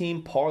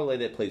 2-team parlay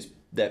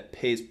that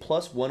pays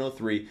plus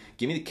 103.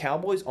 Give me the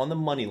Cowboys on the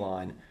money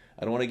line.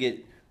 I don't want to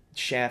get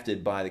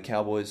shafted by the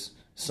Cowboys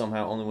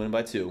somehow only winning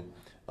by 2.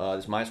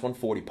 This minus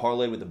 140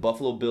 parlay with the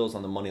Buffalo Bills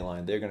on the money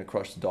line. They're going to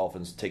crush the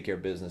Dolphins, take care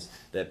of business.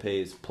 That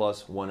pays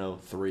plus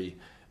 103.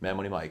 Mad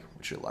Money Mike,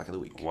 what's your lock of the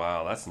week?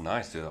 Wow, that's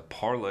nice, dude. A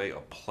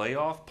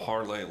playoff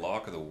parlay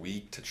lock of the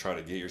week to try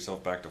to get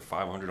yourself back to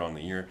 500 on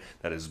the year.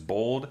 That is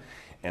bold,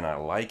 and I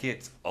like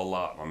it a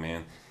lot, my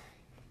man.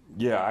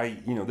 Yeah,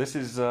 this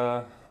is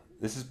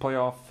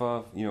playoff,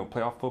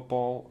 playoff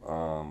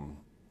football.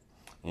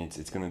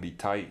 It's going to be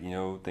tight.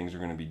 Things are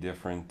going to be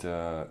different,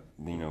 than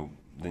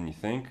you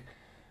think.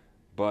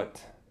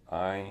 But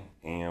I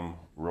am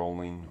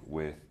rolling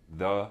with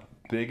the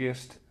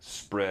biggest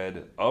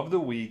spread of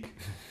the week.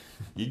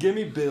 You give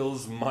me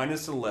Bills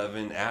minus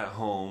 11 at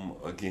home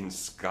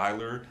against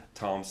Skylar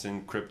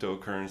Thompson,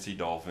 cryptocurrency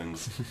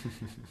Dolphins,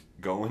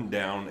 going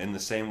down in the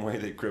same way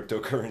that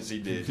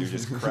cryptocurrency did. Dude,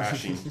 just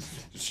crashing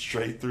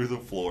straight through the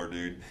floor,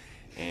 dude.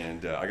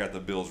 And I got the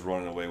Bills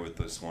running away with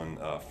this one,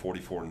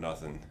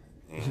 44-0. And,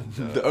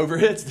 the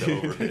overhits,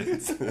 dude.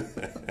 The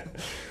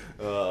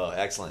overhits.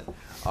 Excellent.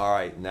 All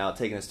right, now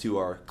taking us to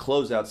our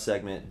closeout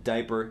segment,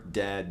 Diaper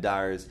Dad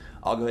Diaries.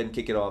 I'll go ahead and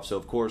kick it off. So,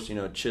 of course,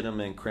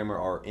 Chittum and Kramer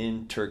are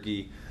in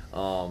Turkey.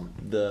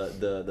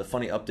 The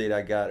funny update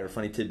I got, or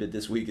funny tidbit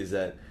this week, is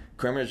that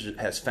Kramer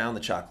has found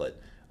the chocolate.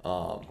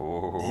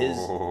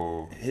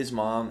 His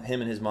mom,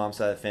 him and his mom's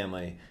side of the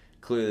family,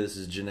 clearly this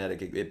is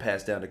genetic. It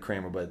passed down to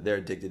Kramer, but they're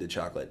addicted to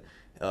chocolate.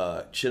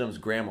 Chittum's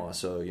grandma,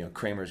 so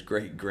Kramer's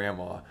great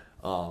grandma,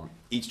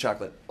 eats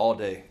chocolate all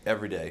day,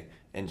 every day,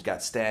 and got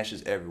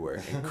stashes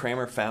everywhere. And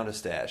Kramer found a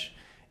stash,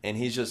 and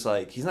he's just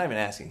like, he's not even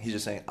asking. He's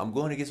just saying, "I'm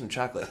going to get some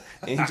chocolate,"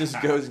 and he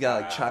just goes and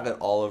got like chocolate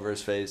all over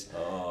his face.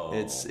 Oh.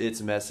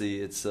 It's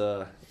messy.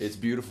 It's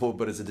beautiful,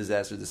 but it's a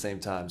disaster at the same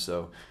time.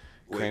 So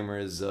Kramer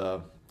is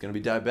gonna be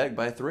diabetic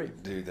by 3.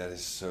 Dude, that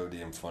is so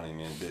damn funny,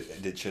 man.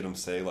 Did Chittum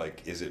say,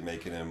 like, is it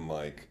making him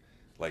like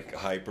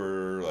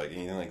hyper, like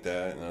anything like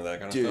that, and all that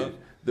kind of stuff? Dude,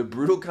 the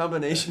brutal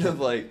combination of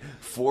like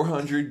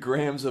 400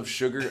 grams of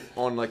sugar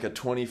on like a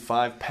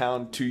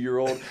 25-pound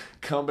 2-year-old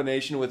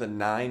combination with a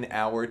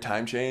 9-hour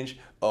time change.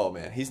 Oh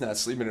man, he's not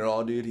sleeping at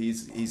all, dude.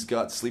 He's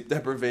got sleep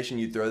deprivation.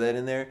 You throw that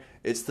in there,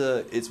 it's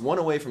one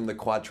away from the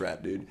quad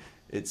trap, dude.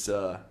 It's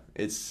a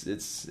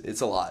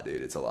lot,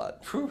 dude. It's a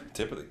lot. Whew,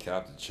 tip of the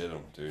cap to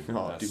Chittum, dude.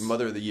 Oh, dude,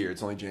 Mother of the Year.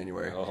 It's only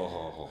January.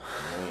 Oh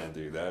man,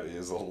 dude, that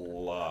is a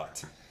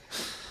lot.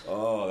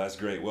 Oh, that's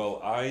great.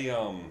 Well,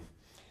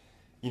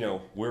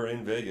 we're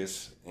in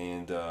Vegas,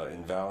 and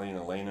Valley and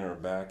Elena are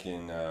back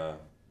in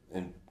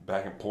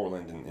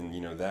Portland,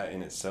 and that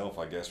in itself,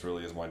 I guess,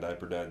 really is my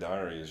Diaper Dad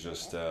Diary. Is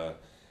just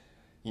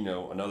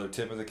another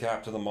tip of the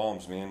cap to the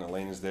moms, man.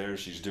 Elena's there,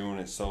 she's doing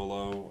it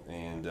solo,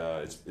 and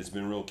it's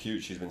been real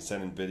cute. She's been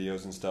sending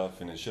videos and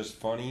stuff, and it's just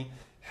funny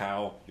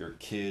how your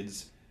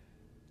kids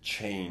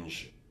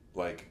change,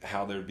 like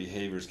how their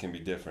behaviors can be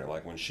different.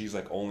 Like when she's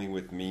like only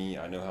with me,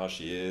 I know how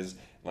she is.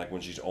 Like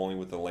when she's only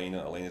with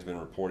Elena's been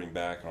reporting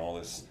back on all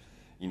this,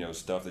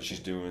 stuff that she's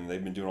doing.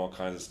 They've been doing all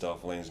kinds of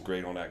stuff. Elena's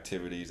great on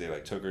activities. They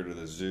like took her to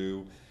the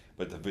zoo,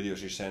 but the video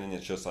she's sending,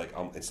 it's just like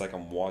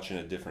I'm watching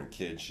a different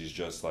kid. She's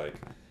just like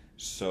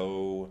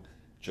so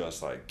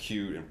just like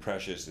cute and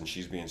precious, and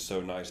she's being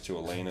so nice to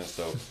Elena.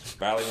 So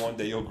Valley, one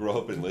day you'll grow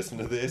up and listen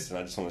to this, and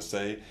I just want to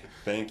say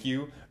thank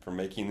you for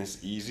making this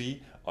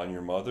easy on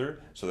your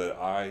mother so that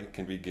I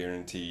can be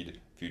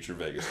guaranteed future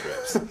Vegas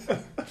trips.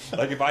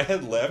 Like if I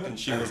had left and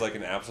she was like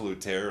an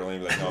absolute terror, I'd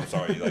be like, "No, I'm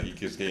sorry, like you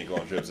kids can't go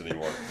on trips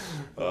anymore."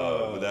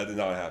 But that did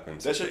not happen.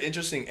 That's an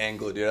interesting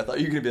angle, dude. I thought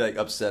you were gonna be like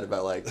upset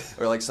about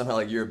or somehow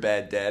like you're a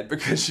bad dad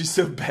because she's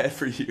so bad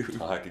for you.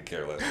 I could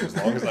care less as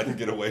long as I can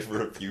get away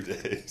for a few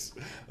days.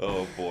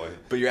 Oh boy.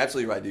 But you're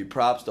absolutely right, dude.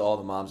 Props to all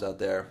the moms out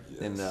there,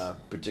 yes. And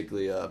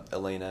particularly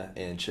Elena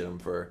and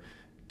Chittum for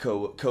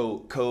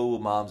co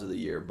moms of the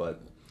year.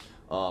 But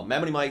Mad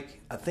Money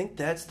Mike, I think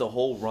that's the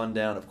whole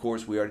rundown. Of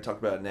course, we already talked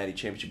about a Natty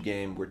Championship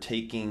game. We're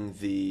taking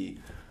the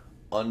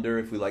under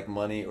if we like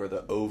money or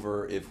the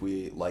over if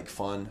we like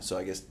fun. So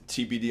I guess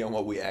TBD on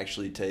what we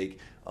actually take.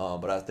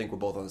 But I think we're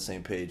both on the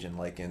same page and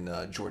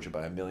in Georgia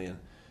by 1 million.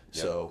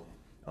 Yep. So,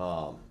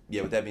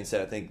 with that being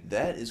said, I think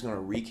that is going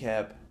to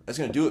recap. That's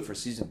going to do it for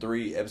Season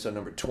 3, Episode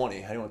number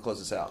 20. How do you want to close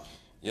this out?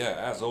 Yeah,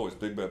 as always,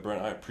 Big Bad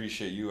Brent, I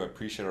appreciate you. I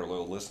appreciate our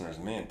loyal listeners.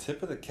 Man,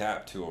 tip of the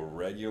cap to a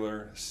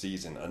regular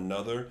season.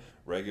 Another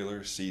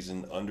regular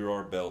season under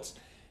our belts.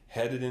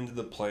 Headed into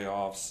the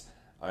playoffs.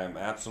 I am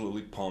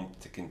absolutely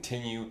pumped to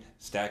continue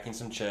stacking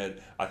some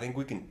ched. I think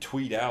we can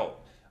tweet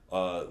out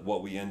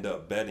what we end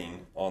up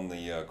betting on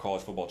the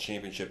college football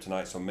championship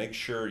tonight. So make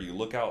sure you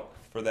look out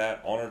for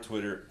that on our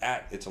Twitter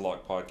at It's a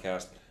Lock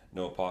Podcast.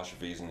 No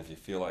apostrophes. And if you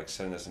feel like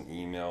sending us an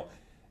email,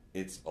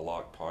 it's a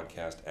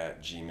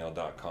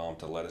lockpodcast@gmail.com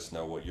to let us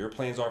know what your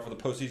plans are for the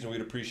postseason.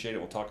 We'd appreciate it.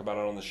 We'll talk about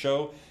it on the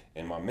show.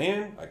 And my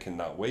man, I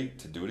cannot wait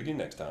to do it again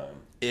next time.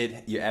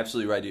 You're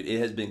absolutely right, dude. It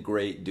has been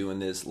great doing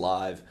this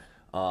live.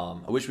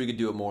 I wish we could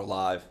do it more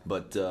live,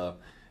 but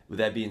with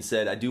that being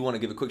said, I do want to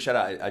give a quick shout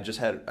out. I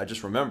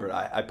just remembered.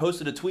 I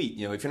posted a tweet.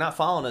 If you're not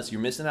following us,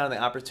 you're missing out on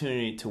the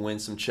opportunity to win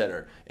some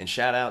cheddar. And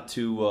shout out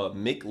to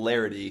Mick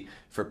Larity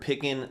for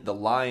picking the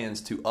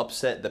Lions to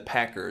upset the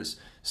Packers.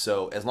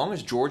 So as long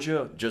as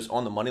Georgia just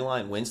on the money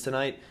line wins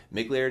tonight,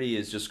 Mick Larity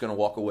is just going to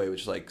walk away,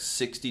 which is like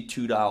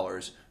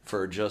 $62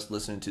 for just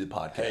listening to the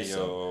podcast.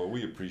 Hey,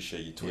 we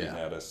appreciate you tweeting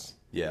at us.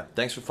 Yeah,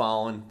 thanks for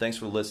following. Thanks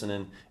for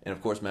listening. And,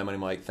 of course, Mad Money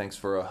Mike, thanks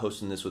for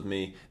hosting this with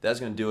me. That's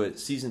going to do it.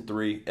 Season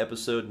 3,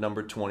 episode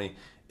number 20.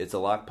 It's a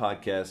Lock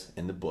podcast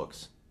in the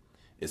books.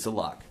 It's a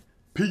lock.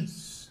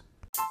 Peace.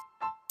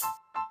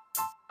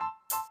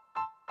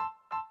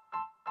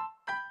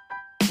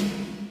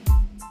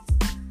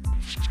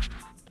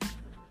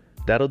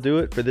 That'll do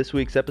it for this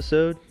week's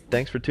episode.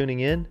 Thanks for tuning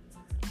in.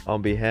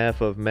 On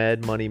behalf of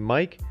Mad Money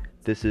Mike,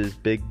 this is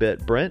Big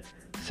Bet Brent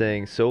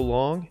saying so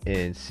long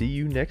and see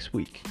you next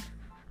week.